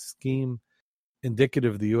paint scheme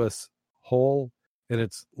indicative of the U.S. hull, and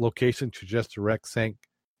its location suggests the wreck sank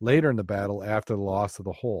later in the battle after the loss of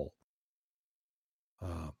the hull.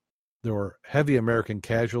 There were heavy American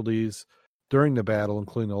casualties during the battle,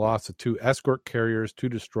 including the loss of 2 escort carriers, 2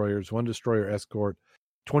 destroyers, 1 destroyer escort,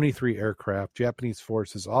 23 aircraft. Japanese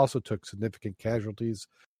forces also took significant casualties,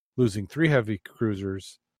 losing 3 heavy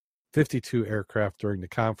cruisers, 52 aircraft during the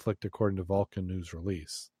conflict, according to Vulcan News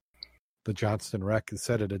release. The Johnston wreck is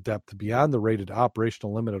set at a depth beyond the rated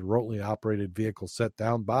operational limit of remotely operated vehicles set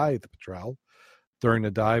down by the Petrel. During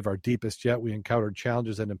the dive, our deepest yet, we encountered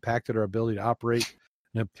challenges that impacted our ability to operate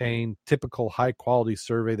and obtain typical high-quality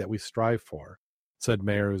survey that we strive for, said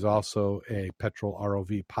Mayer, who's also a Petrel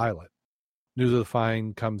ROV pilot. News of the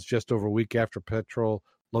find comes just over a week after Petrel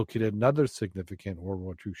located another significant World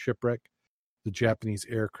War II shipwreck, the Japanese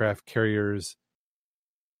aircraft carriers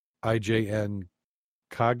IJN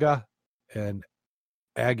Kaga and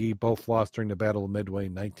Aggie, both lost during the Battle of Midway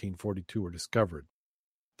in 1942, were discovered.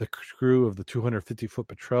 The crew of the 250-foot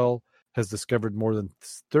patrol has discovered more than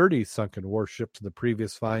 30 sunken warships in the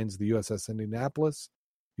previous finds: the USS Indianapolis,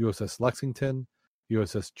 USS Lexington,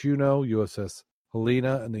 USS Juneau, USS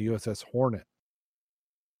Helena, and the USS Hornet.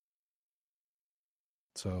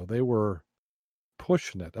 So they were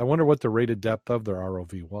pushing it. I wonder what the rated depth of their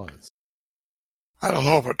ROV was. I don't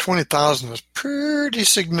know, but 20,000 is pretty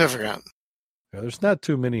significant. Yeah, there's not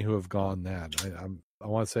too many who have gone that. I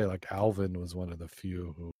want to say like Alvin was one of the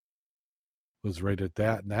few who was rated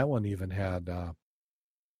that, and that one even had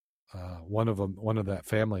one of that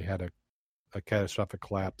family had a catastrophic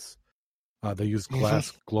collapse. They used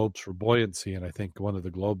glass globes for buoyancy, and I think one of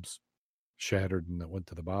the globes shattered and it went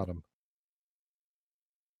to the bottom.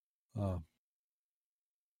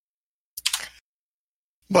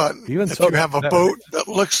 But even if you have a boat that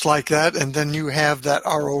looks like that, and then you have that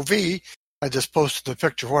ROV, I just posted the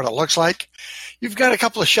picture of what it looks like, you've got a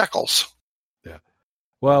couple of shekels. Yeah.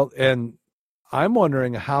 Well, and I'm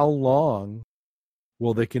wondering how long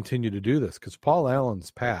will they continue to do this? Because Paul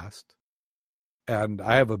Allen's passed, and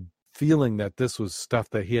I have a feeling that this was stuff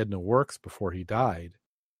that he had in the works before he died.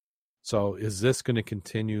 So is this going to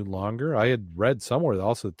continue longer? I had read somewhere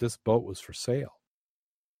also that this boat was for sale.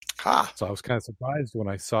 So I was kind of surprised when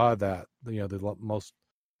I saw that, the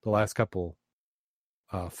last couple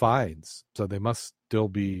finds. So they must still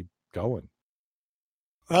be going.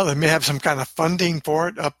 Well, they may have some kind of funding for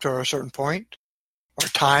it up to a certain point or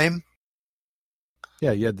time.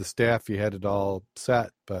 Yeah, you had the staff, you had it all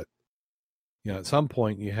set, but at some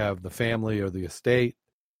point you have the family or the estate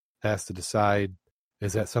has to decide,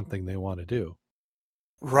 is that something they want to do?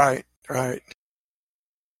 Right.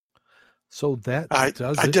 So that I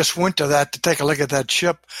just went to that to take a look at that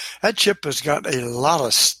ship. That ship has got a lot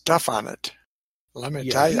of stuff on it. Let me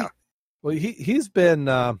tell you. Well, he's been.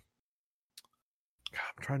 I'm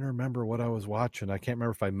trying to remember what I was watching. I can't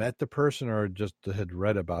remember if I met the person or just had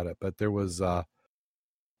read about it. But there was, I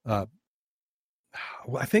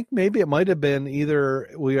think maybe it might have been either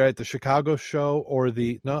we were at the Chicago show or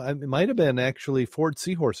it might have been actually Ford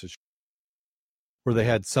Seahorses, where they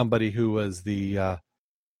had somebody who was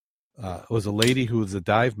was a lady who was a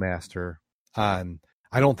dive master on,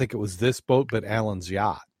 I don't think it was this boat, but Allen's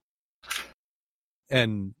yacht.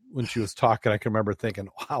 And when she was talking, I can remember thinking,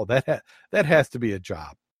 wow, that has to be a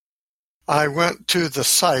job. I went to the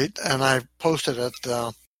site and I posted it,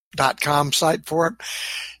 .com site for it.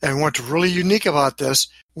 And what's really unique about this,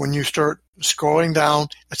 when you start scrolling down,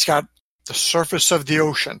 it's got the surface of the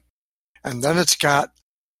ocean. And then it's got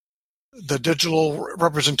the digital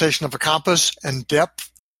representation of a compass and depth.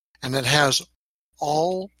 And it has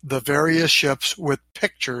all the various ships with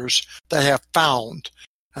pictures they have found.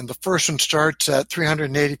 And the first one starts at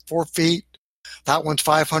 384 feet. That one's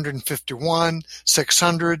 551,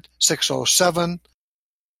 600, 607.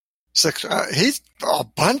 He's a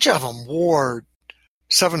bunch of them. Ward,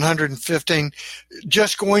 715.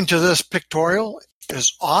 Just going to this pictorial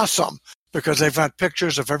is awesome because they've got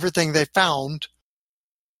pictures of everything they found.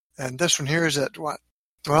 And this one here is at what?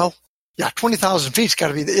 Well, yeah, 20,000 feet's got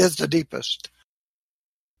to be is the deepest.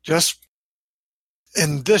 Just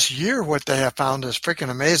in this year, what they have found is freaking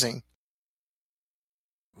amazing.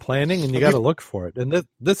 Planning, and you got to look for it. And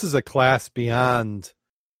this is a class beyond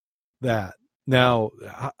that. Now,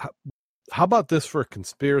 how about this for a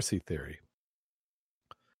conspiracy theory?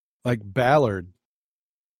 Like Ballard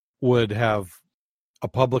would have a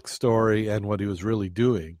public story and what he was really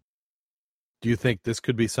doing. Do you think this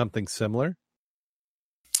could be something similar?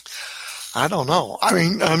 I don't know. I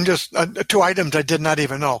mean, I'm just two items I did not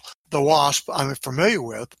even know. The Wasp, I'm familiar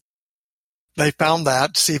with. They found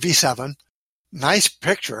that CV7. Nice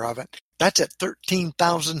picture of it. That's at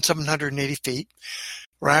 13,780 feet.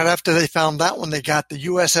 Right after they found that one, they got the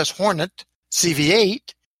USS Hornet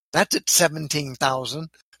CV8. That's at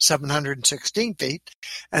 17,716 feet.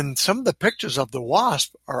 And some of the pictures of the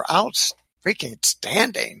Wasp are freaking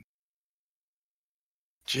standing.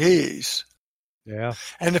 Jeez. Yeah.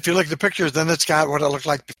 And if you look at the pictures, then it's got what it looked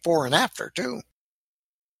like before and after, too.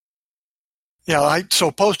 Yeah, I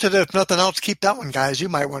posted it. If nothing else, keep that one, guys. You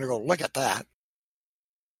might want to go look at that.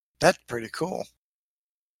 That's pretty cool.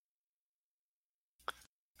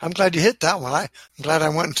 I'm glad you hit that one. I'm glad I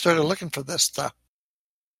went and started looking for this stuff.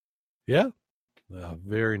 Yeah.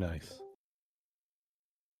 Very nice.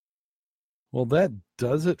 Well, that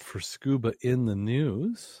does it for Scuba in the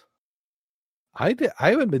News. I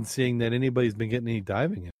haven't been seeing that anybody's been getting any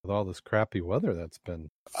diving in with all this crappy weather that's been.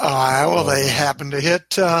 Well, they happened to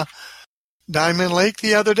hit Diamond Lake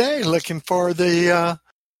the other day looking for the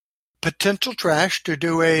potential trash to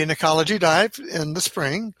do an ecology dive in the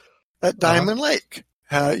spring at Uh-huh. Diamond Lake.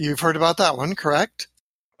 You've heard about that one, correct?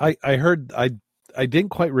 I heard I didn't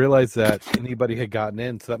quite realize that anybody had gotten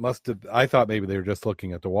in, so that must have. I thought maybe they were just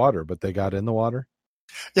looking at the water, but they got in the water.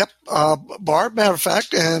 Yep. Barb, matter of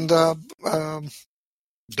fact, and duh.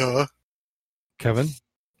 Kevin.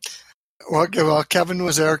 Well, Kevin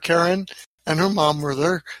was there. Karen and her mom were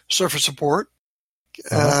there, surface support,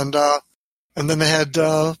 Uh-huh. and then they had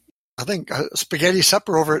I think a spaghetti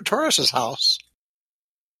supper over at Torres's house.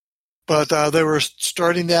 But they were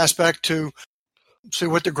starting the aspect to see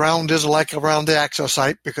what the ground is like around the access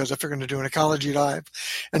site, because if you're going to do an ecology dive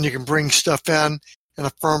and you can bring stuff in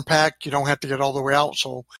a firm pack, you don't have to get all the way out,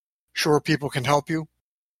 so shore people can help you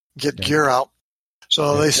get gear out.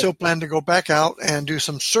 So they still plan to go back out and do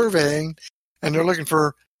some surveying, and they're looking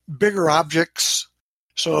for bigger objects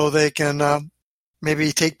so they can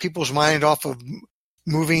maybe take people's mind off of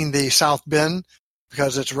moving the south bin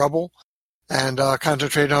because it's rubble, and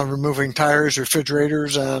concentrate on removing tires,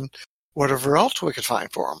 refrigerators, and whatever else we could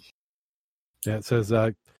find for them. Yeah, it says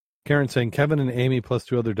Karen saying Kevin and Amy plus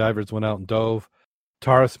 2 other divers went out and dove.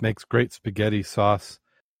 Taurus makes great spaghetti sauce.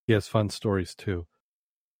 He has fun stories too.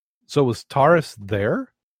 So was Taurus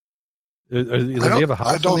there? Does he have a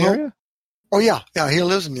house in the area? Oh yeah, he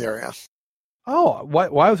lives in the area. Oh, why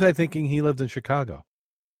was I thinking he lived in Chicago?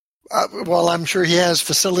 Well, I'm sure he has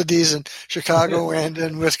facilities in Chicago and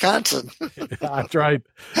in Wisconsin. That's right.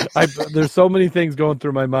 There's so many things going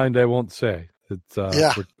through my mind I won't say. It's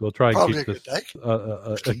we'll try and keep this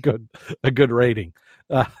a good rating.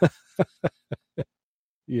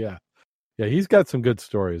 Yeah, he's got some good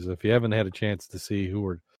stories. If you haven't had a chance to see who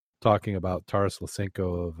we're talking about, Taurus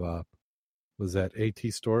Lysenko of was that AT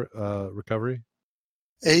Store Recovery?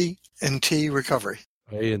 A&T Recovery.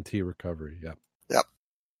 A&T Recovery. Yeah. Yep.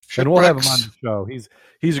 And we'll have him on the show.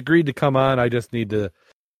 He's agreed to come on. I just need to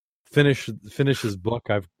finish his book.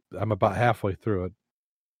 I'm about halfway through it.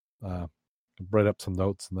 Write up some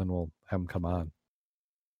notes and then we'll have him come on.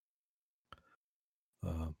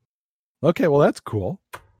 Okay, well that's cool.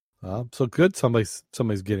 So good. Somebody's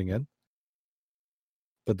getting in.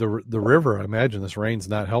 But the river, I imagine this rain's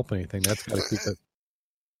not helping anything. That's got to keep it.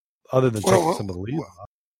 Other than taking some of the leaves off.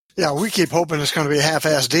 Yeah, we keep hoping it's going to be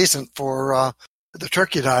half-ass decent for the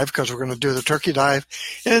turkey dive, because we're going to do the turkey dive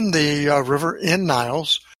in the river in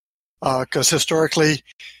Niles, because historically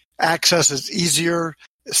access is easier.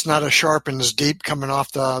 It's not as sharp and as deep coming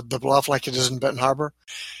off the bluff like it is in Benton Harbor.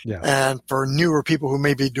 Yeah. And for newer people who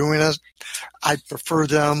may be doing it, I'd prefer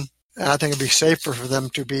them, and I think it'd be safer for them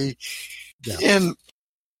to be in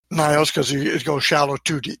Niles, because it goes shallow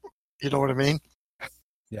too deep. You know what I mean?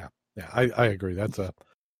 Yeah, I agree. That's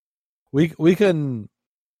we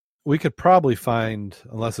could probably find,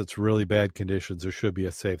 unless it's really bad conditions, there should be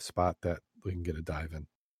a safe spot that we can get a dive in.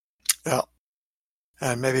 Yeah.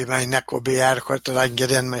 And maybe my neck will be adequate that I can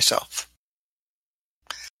get in myself.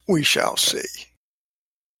 We shall see.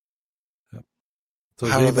 Yep. So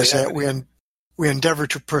how do they say it? We endeavor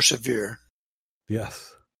to persevere.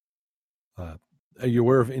 Yes. Are you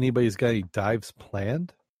aware of anybody's got any dives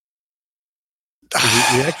planned?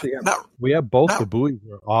 We actually have both the buoys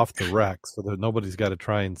are off the wreck, so that nobody's got to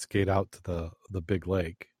try and skate out to the big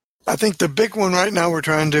lake. I think the big one right now we're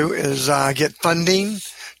trying to do is get funding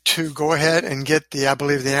to go ahead and get I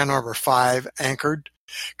believe the Ann Arbor 5 anchored,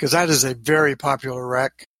 because that is a very popular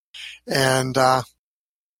wreck, and the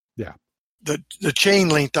chain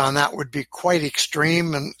length on that would be quite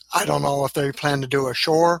extreme, and I don't know if they plan to do a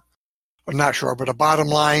shore, or not shore, but a bottom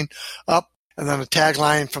line up, and then a tag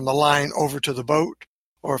line from the line over to the boat,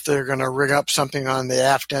 or if they're going to rig up something on the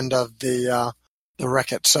aft end of the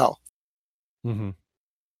wreck itself. Mm-hmm.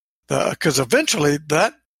 Because eventually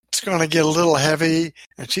that's going to get a little heavy,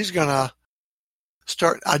 and she's going to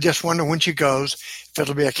start. I just wonder when she goes if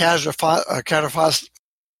it'll be a catastrophe.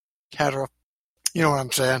 You know what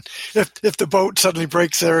I'm saying? If the boat suddenly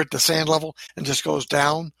breaks there at the sand level and just goes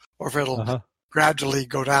down, or if it'll gradually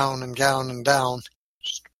go down and down and down.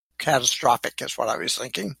 Catastrophic is what I was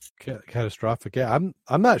thinking. Catastrophic, yeah.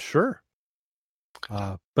 I'm not sure,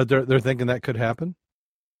 but they're thinking that could happen.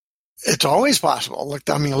 It's always possible. Look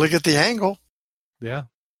at the angle. Yeah.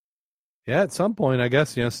 At some point, I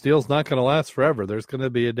guess steel's not going to last forever. There's going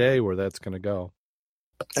to be a day where that's going to go.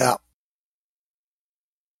 Yeah.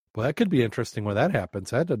 Well, that could be interesting when that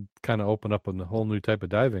happens. That'd kind of open up a whole new type of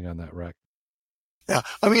diving on that wreck. Yeah,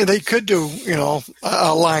 they could do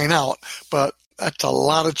a line out, but that's a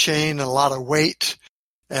lot of chain and a lot of weight,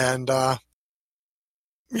 and to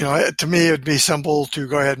me it'd be simple to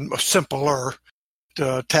go ahead and simpler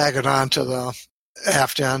to tag it onto the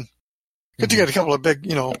aft end, Because you got a couple of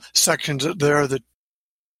big, sections there that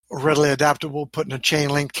are readily adaptable, putting a chain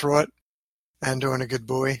link through it and doing a good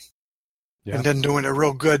buoy. Yeah. And then doing a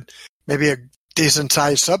real good, maybe a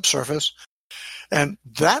decent-sized subsurface. And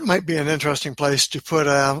that might be an interesting place to put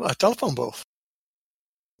a telephone booth,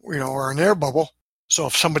 or an air bubble. So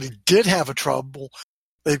if somebody did have a trouble,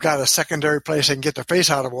 they've got a secondary place they can get their face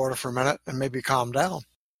out of water for a minute and maybe calm down.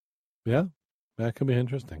 Yeah, that could be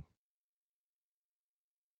interesting.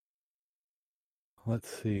 Let's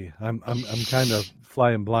see. I'm kind of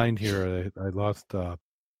flying blind here. I lost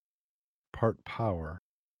part power,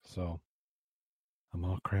 so I'm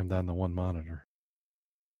all crammed onto one monitor.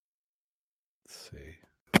 Let's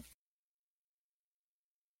see.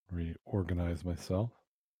 Reorganize myself.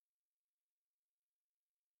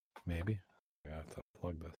 Maybe. I have to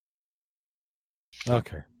plug this.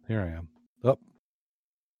 Okay, here I am. Oh,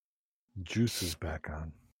 juice is back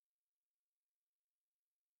on.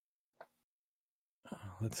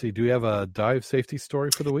 Let's see. Do we have a dive safety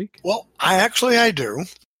story for the week? Well, I do.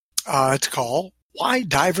 It's called Why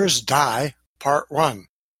Divers Die, Part 1.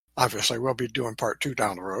 Obviously, we'll be doing Part 2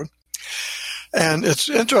 down the road. And it's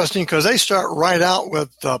interesting because they start right out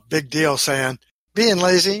with the big deal saying being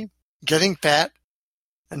lazy, getting fat,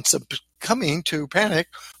 and succumbing to panic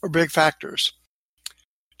are big factors.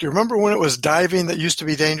 Do you remember when it was diving that used to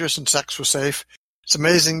be dangerous and sex was safe? It's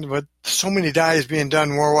amazing with so many dives being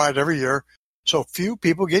done worldwide every year, so few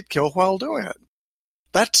people get killed while doing it.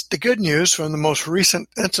 That's the good news from the most recent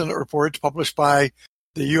incident reports published by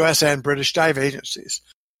the U.S. and British dive agencies.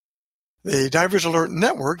 The Divers Alert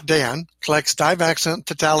Network, DAN, collects dive accident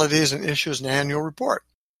fatalities and issues an annual report.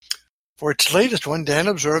 For its latest one, DAN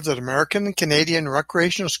observed that American and Canadian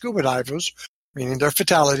recreational scuba divers, meaning their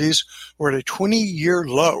fatalities, were at a 20-year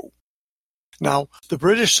low. Now, the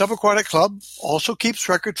British Subaquatic Club also keeps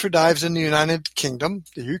records for dives in the United Kingdom,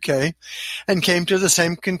 the UK, and came to the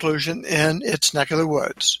same conclusion in its neck of the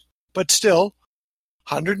woods. But still,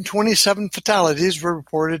 127 fatalities were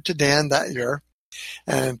reported to DAN that year,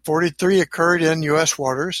 and 43 occurred in U.S.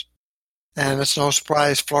 waters. And it's no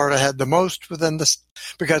surprise Florida had the most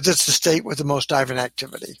because it's the state with the most diving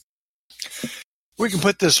activity. We can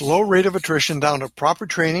put this low rate of attrition down to proper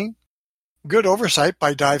training, good oversight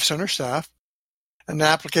by dive center staff, and the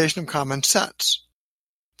application of common sense.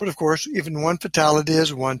 But of course, even one fatality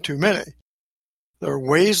is one too many. There are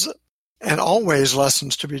ways and always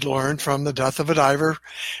lessons to be learned from the death of a diver,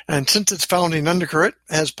 and since its founding, Undercurrent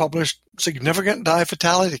has published significant dive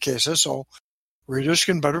fatality cases, so readers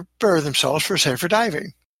can better prepare themselves for safer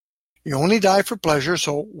diving. You only dive for pleasure,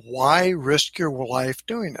 so why risk your life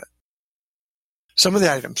doing it? Some of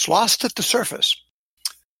the items. Lost at the surface.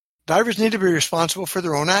 Divers need to be responsible for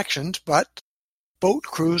their own actions, but boat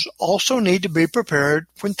crews also need to be prepared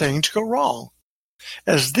when things go wrong.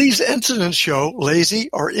 As these incidents show, lazy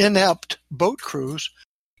or inept boat crews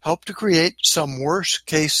help to create some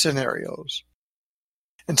worst-case scenarios.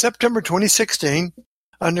 In September 2016,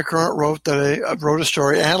 Undercurrent wrote a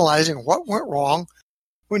story analyzing what went wrong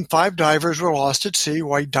when 5 divers were lost at sea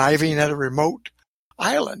while diving at a remote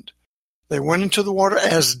island. They went into the water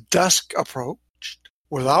as dusk approached,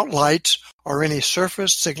 without lights or any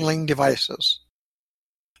surface signaling devices.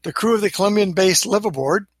 The crew of the Colombian-based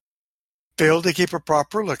liveaboard failed to keep a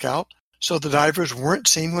proper lookout, so the divers weren't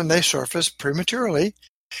seen when they surfaced prematurely,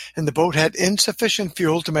 and the boat had insufficient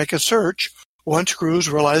fuel to make a search once crews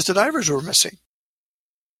realized the divers were missing.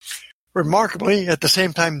 Remarkably, at the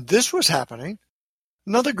same time this was happening,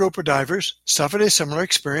 another group of divers suffered a similar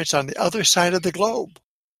experience on the other side of the globe.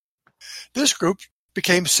 This group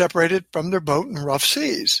became separated from their boat in rough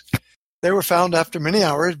seas. They were found after many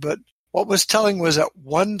hours, but what was telling was that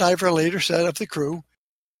one diver later said of the crew,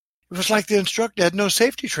 it was like the instructor had no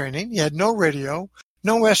safety training, he had no radio,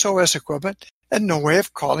 no SOS equipment, and no way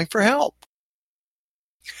of calling for help.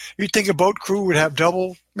 You'd think a boat crew would have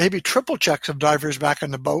double, maybe triple checks of divers back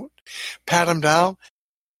on the boat, pat them down,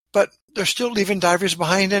 but they're still leaving divers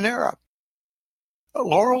behind in error.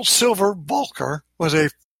 Laurel Silver Volker was a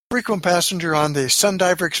frequent passenger on the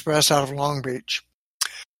Sundiver Express out of Long Beach.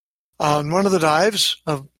 On one of the dives,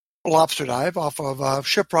 a lobster dive off of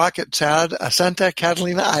Shiprock at Santa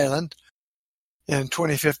Catalina Island in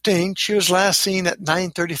 2015, she was last seen at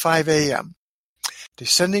 9:35 a.m.,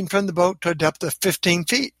 descending from the boat to a depth of 15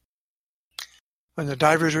 feet. When the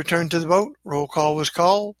divers returned to the boat, roll call was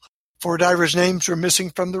called. 4 divers' names were missing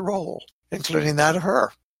from the roll, including that of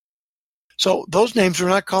her. So those names were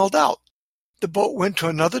not called out. The boat went to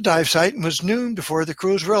another dive site and was noon before the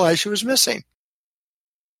crews realized she was missing.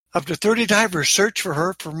 Up to 30 divers searched for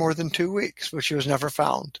her for more than 2 weeks, but she was never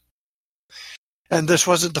found. And this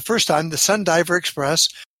wasn't the first time the Sundiver Express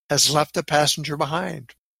has left a passenger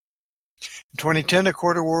behind. In 2010, a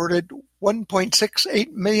court awarded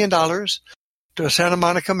 $1.68 million to a Santa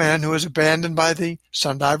Monica man who was abandoned by the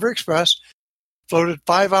Sundiver Express, floated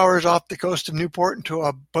 5 hours off the coast of Newport until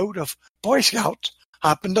a boat of Boy Scouts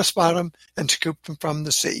happened to spot him and scooped him from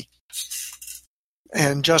the sea.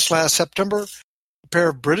 And just last September, a pair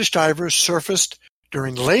of British divers surfaced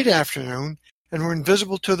during late afternoon and were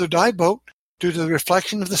invisible to their dive boat due to the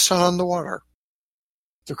reflection of the sun on the water.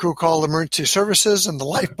 The crew called emergency services, and the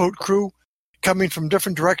lifeboat crew, coming from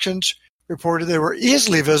different directions, reported they were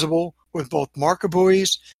easily visible with both marker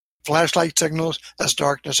buoys, flashlight signals as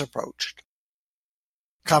darkness approached.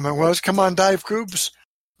 Comment was, come on dive crews,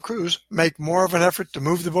 make more of an effort to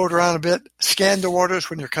move the boat around a bit, scan the waters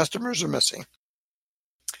when your customers are missing.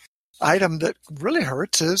 Item that really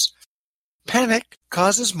hurts is panic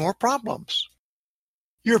causes more problems.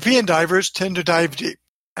 European divers tend to dive deep.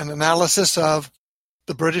 An analysis of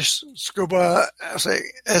the British Scuba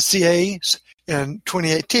SCA's in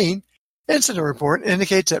 2018 incident report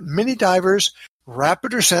indicates that many divers'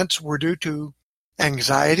 rapid ascents were due to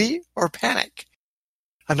anxiety or panic.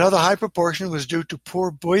 Another high proportion was due to poor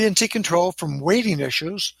buoyancy control from weighting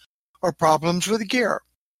issues or problems with gear,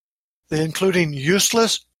 including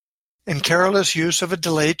useless and careless use of a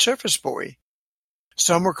delayed surface buoy.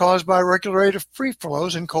 Some were caused by irregular rate of free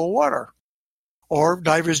flows in cold water, or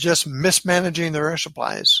divers just mismanaging their air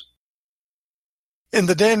supplies. In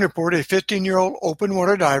the Dan report, a 15-year-old open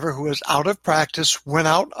water diver who was out of practice went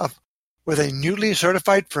out with a newly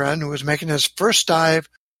certified friend who was making his first dive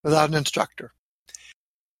without an instructor.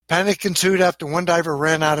 Panic ensued after one diver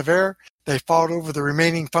ran out of air. They fought over the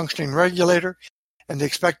remaining functioning regulator, and the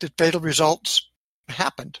expected fatal results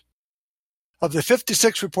happened. Of the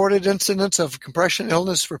 56 reported incidents of compression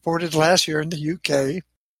illness reported last year in the UK,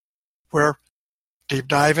 where deep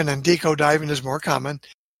diving and deco diving is more common,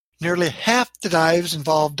 nearly half the dives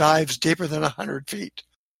involved dives deeper than 100 feet,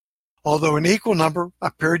 although an equal number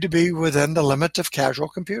appeared to be within the limits of casual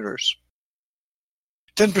computers.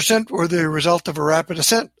 10% were the result of a rapid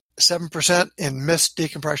ascent, 7% in missed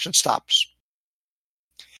decompression stops.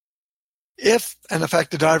 If an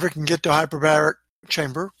affected diver can get to a hyperbaric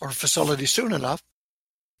chamber or facility soon enough,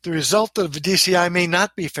 the result of a DCI may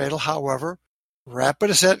not be fatal. However,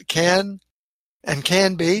 rapid ascent can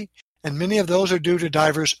be, and many of those are due to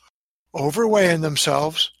divers overweighing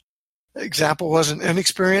themselves. Example was an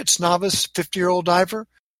inexperienced novice 50-year-old diver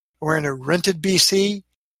wearing a rented BC,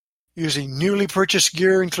 using newly purchased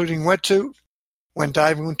gear including wetsuit, when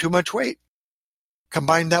diving with too much weight.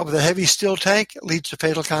 Combine that with a heavy steel tank, it leads to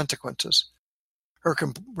fatal consequences. Her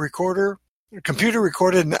computer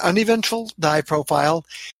recorded an uneventful dive profile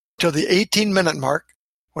till the 18-minute mark,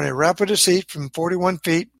 when a rapid ascent from 41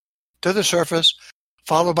 feet to the surface,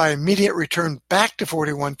 followed by immediate return back to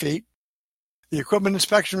 41 feet. The equipment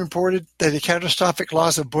inspection reported that a catastrophic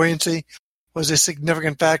loss of buoyancy was a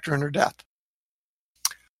significant factor in her death.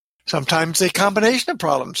 Sometimes a combination of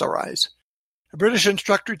problems arise. A British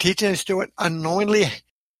instructor teaching a student unknowingly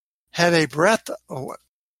had a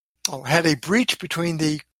breach between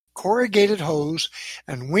the corrugated hose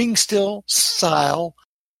and wing still style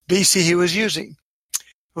BC he was using.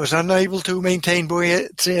 He was unable to maintain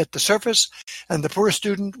buoyancy at the surface, and the poor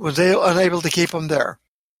student was unable to keep him there.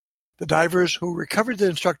 The divers who recovered the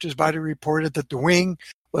instructor's body reported that the wing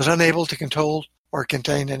was unable to control or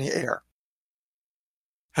contain any air.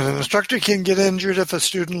 And an instructor can get injured if a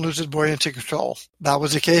student loses buoyancy control. That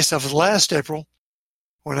was the case of last April,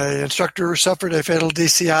 when an instructor suffered a fatal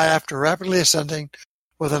DCI after rapidly ascending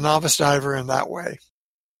with a novice diver in that way.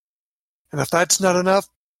 And if that's not enough,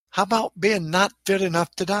 how about being not fit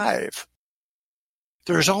enough to dive?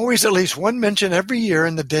 There's always at least one mention every year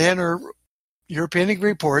in the Dan or European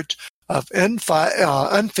reports of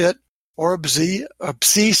unfit or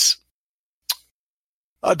obese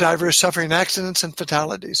divers suffering accidents and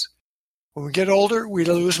fatalities. When we get older, we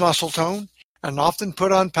lose muscle tone and often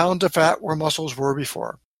put on pounds of fat where muscles were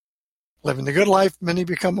before. Living the good life, many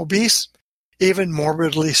become obese, even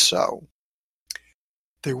morbidly so.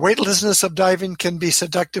 The weightlessness of diving can be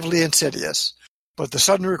seductively insidious, but the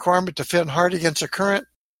sudden requirement to fin hard against a current,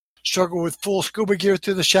 struggle with full scuba gear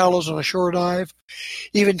through the shallows on a shore dive,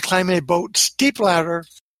 even climbing a boat's steep ladder,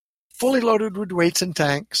 fully loaded with weights and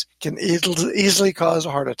tanks, can easily cause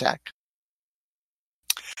a heart attack.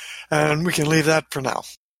 And we can leave that for now.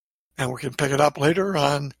 And we can pick it up later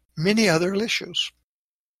on many other issues.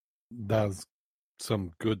 That's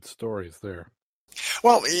some good stories there.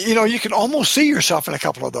 Well, you can almost see yourself in a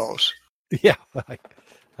couple of those. Yeah,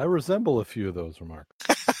 I resemble a few of those remarks.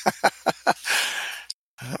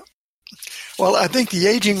 Well, I think the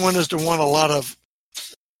aging one is the one a lot of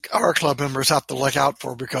our club members have to look out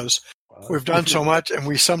for, because we've done so much and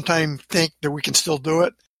we sometimes think that we can still do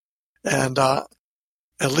it. And at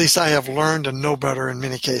least I have learned and know better in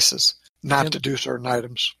many cases not to do certain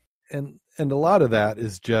items. And a lot of that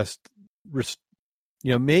is just,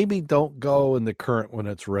 maybe don't go in the current when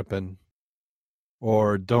it's ripping,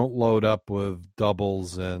 or don't load up with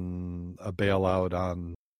doubles and a bailout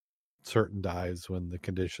on certain dies when the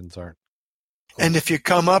conditions aren't. And if you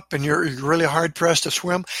come up and you're really hard pressed to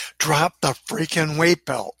swim, drop the freaking weight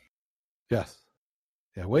belt. Yes.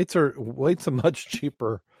 Yeah, weights are much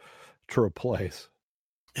cheaper to replace.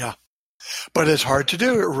 Yeah. But it's hard to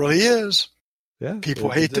do. It really is. Yeah. People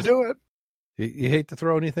hate to do it. You hate to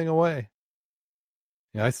throw anything away.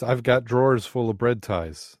 Yeah, I've got drawers full of bread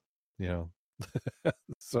ties,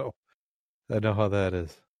 so I know how that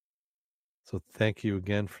is. So thank you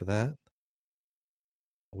again for that.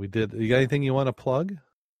 You got anything you want to plug?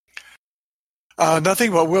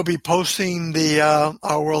 Nothing, but we'll be posting the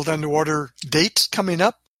our World Underwater dates coming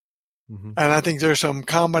up. Mm-hmm. And I think there's some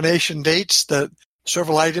combination dates that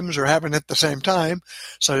several items are happening at the same time.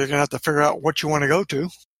 So you're going to have to figure out what you want to go to.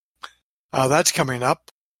 That's coming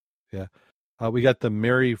up. Yeah. We got the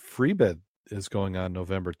Mary Freebid is going on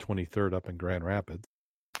November 23rd up in Grand Rapids.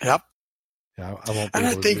 Yep. Yeah, I won't be and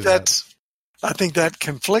able I think to do that. I think that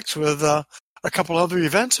conflicts with a couple other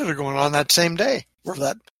events that are going on that same day or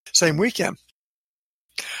that same weekend.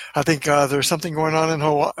 I think there's something going on in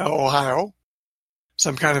Ohio,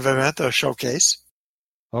 some kind of event, a showcase.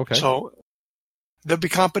 Okay. So there'll be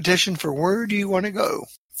competition for where do you want to go.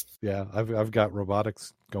 Yeah, I've got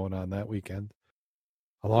robotics going on that weekend,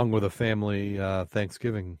 along with a family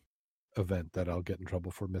Thanksgiving event that I'll get in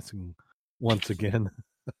trouble for missing once again.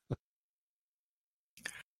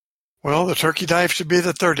 Well, the turkey dive should be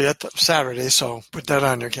the 30th, Saturday, so put that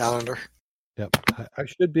on your calendar. Yep, I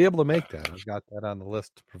should be able to make that. I've got that on the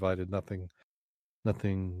list, provided nothing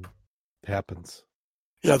happens.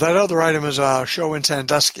 Yeah, that other item is a show in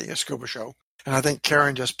Sandusky, a scuba show, and I think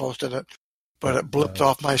Karen just posted it, but it blipped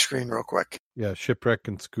off my screen real quick. Yeah, Shipwreck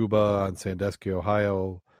and Scuba on Sandusky,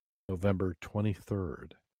 Ohio, November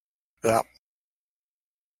 23rd. Yeah.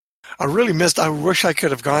 I wish I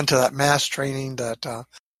could have gone to that mass training that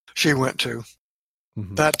she went to.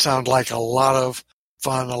 Mm-hmm. That sounded like a lot of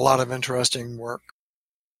fun, a lot of interesting work.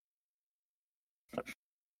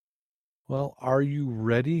 Well, are you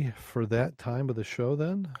ready for that time of the show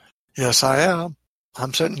then? Yes, I am.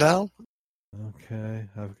 I'm sitting down. Okay.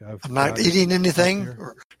 I'm not eating anything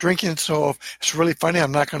or drinking, so it's really funny.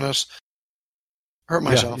 I'm not going to hurt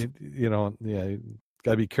myself. Yeah, you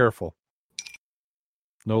got to be careful.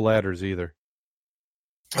 No ladders either.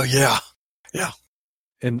 Oh, yeah. Yeah.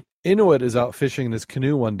 And Inuit is out fishing in his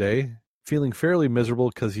canoe one day, feeling fairly miserable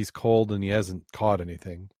because he's cold and he hasn't caught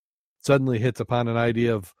anything. Suddenly hits upon an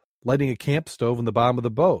idea of lighting a camp stove in the bottom of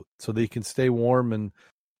the boat so that he can stay warm and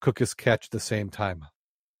cook his catch at the same time.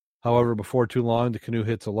 However, before too long, the canoe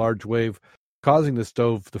hits a large wave, causing the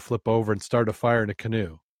stove to flip over and start a fire in the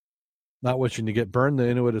canoe. Not wishing to get burned, the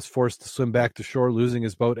Inuit is forced to swim back to shore, losing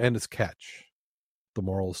his boat and his catch. The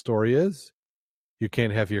moral of the story is, you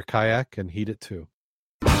can't have your kayak and heat it too.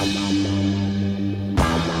 I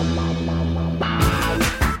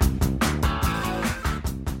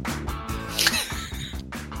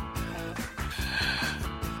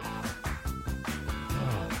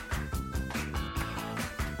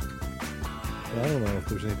don't know if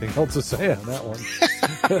there's anything else to say on that one.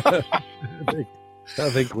 I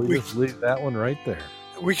think we just leave that one right there.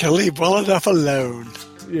 We can leave well enough alone.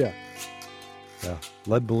 Yeah. Yeah.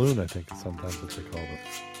 Lead balloon, I think, is sometimes what they call it.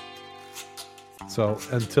 So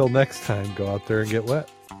until next time, go out there and get wet.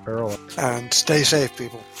 And stay safe,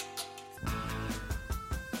 people.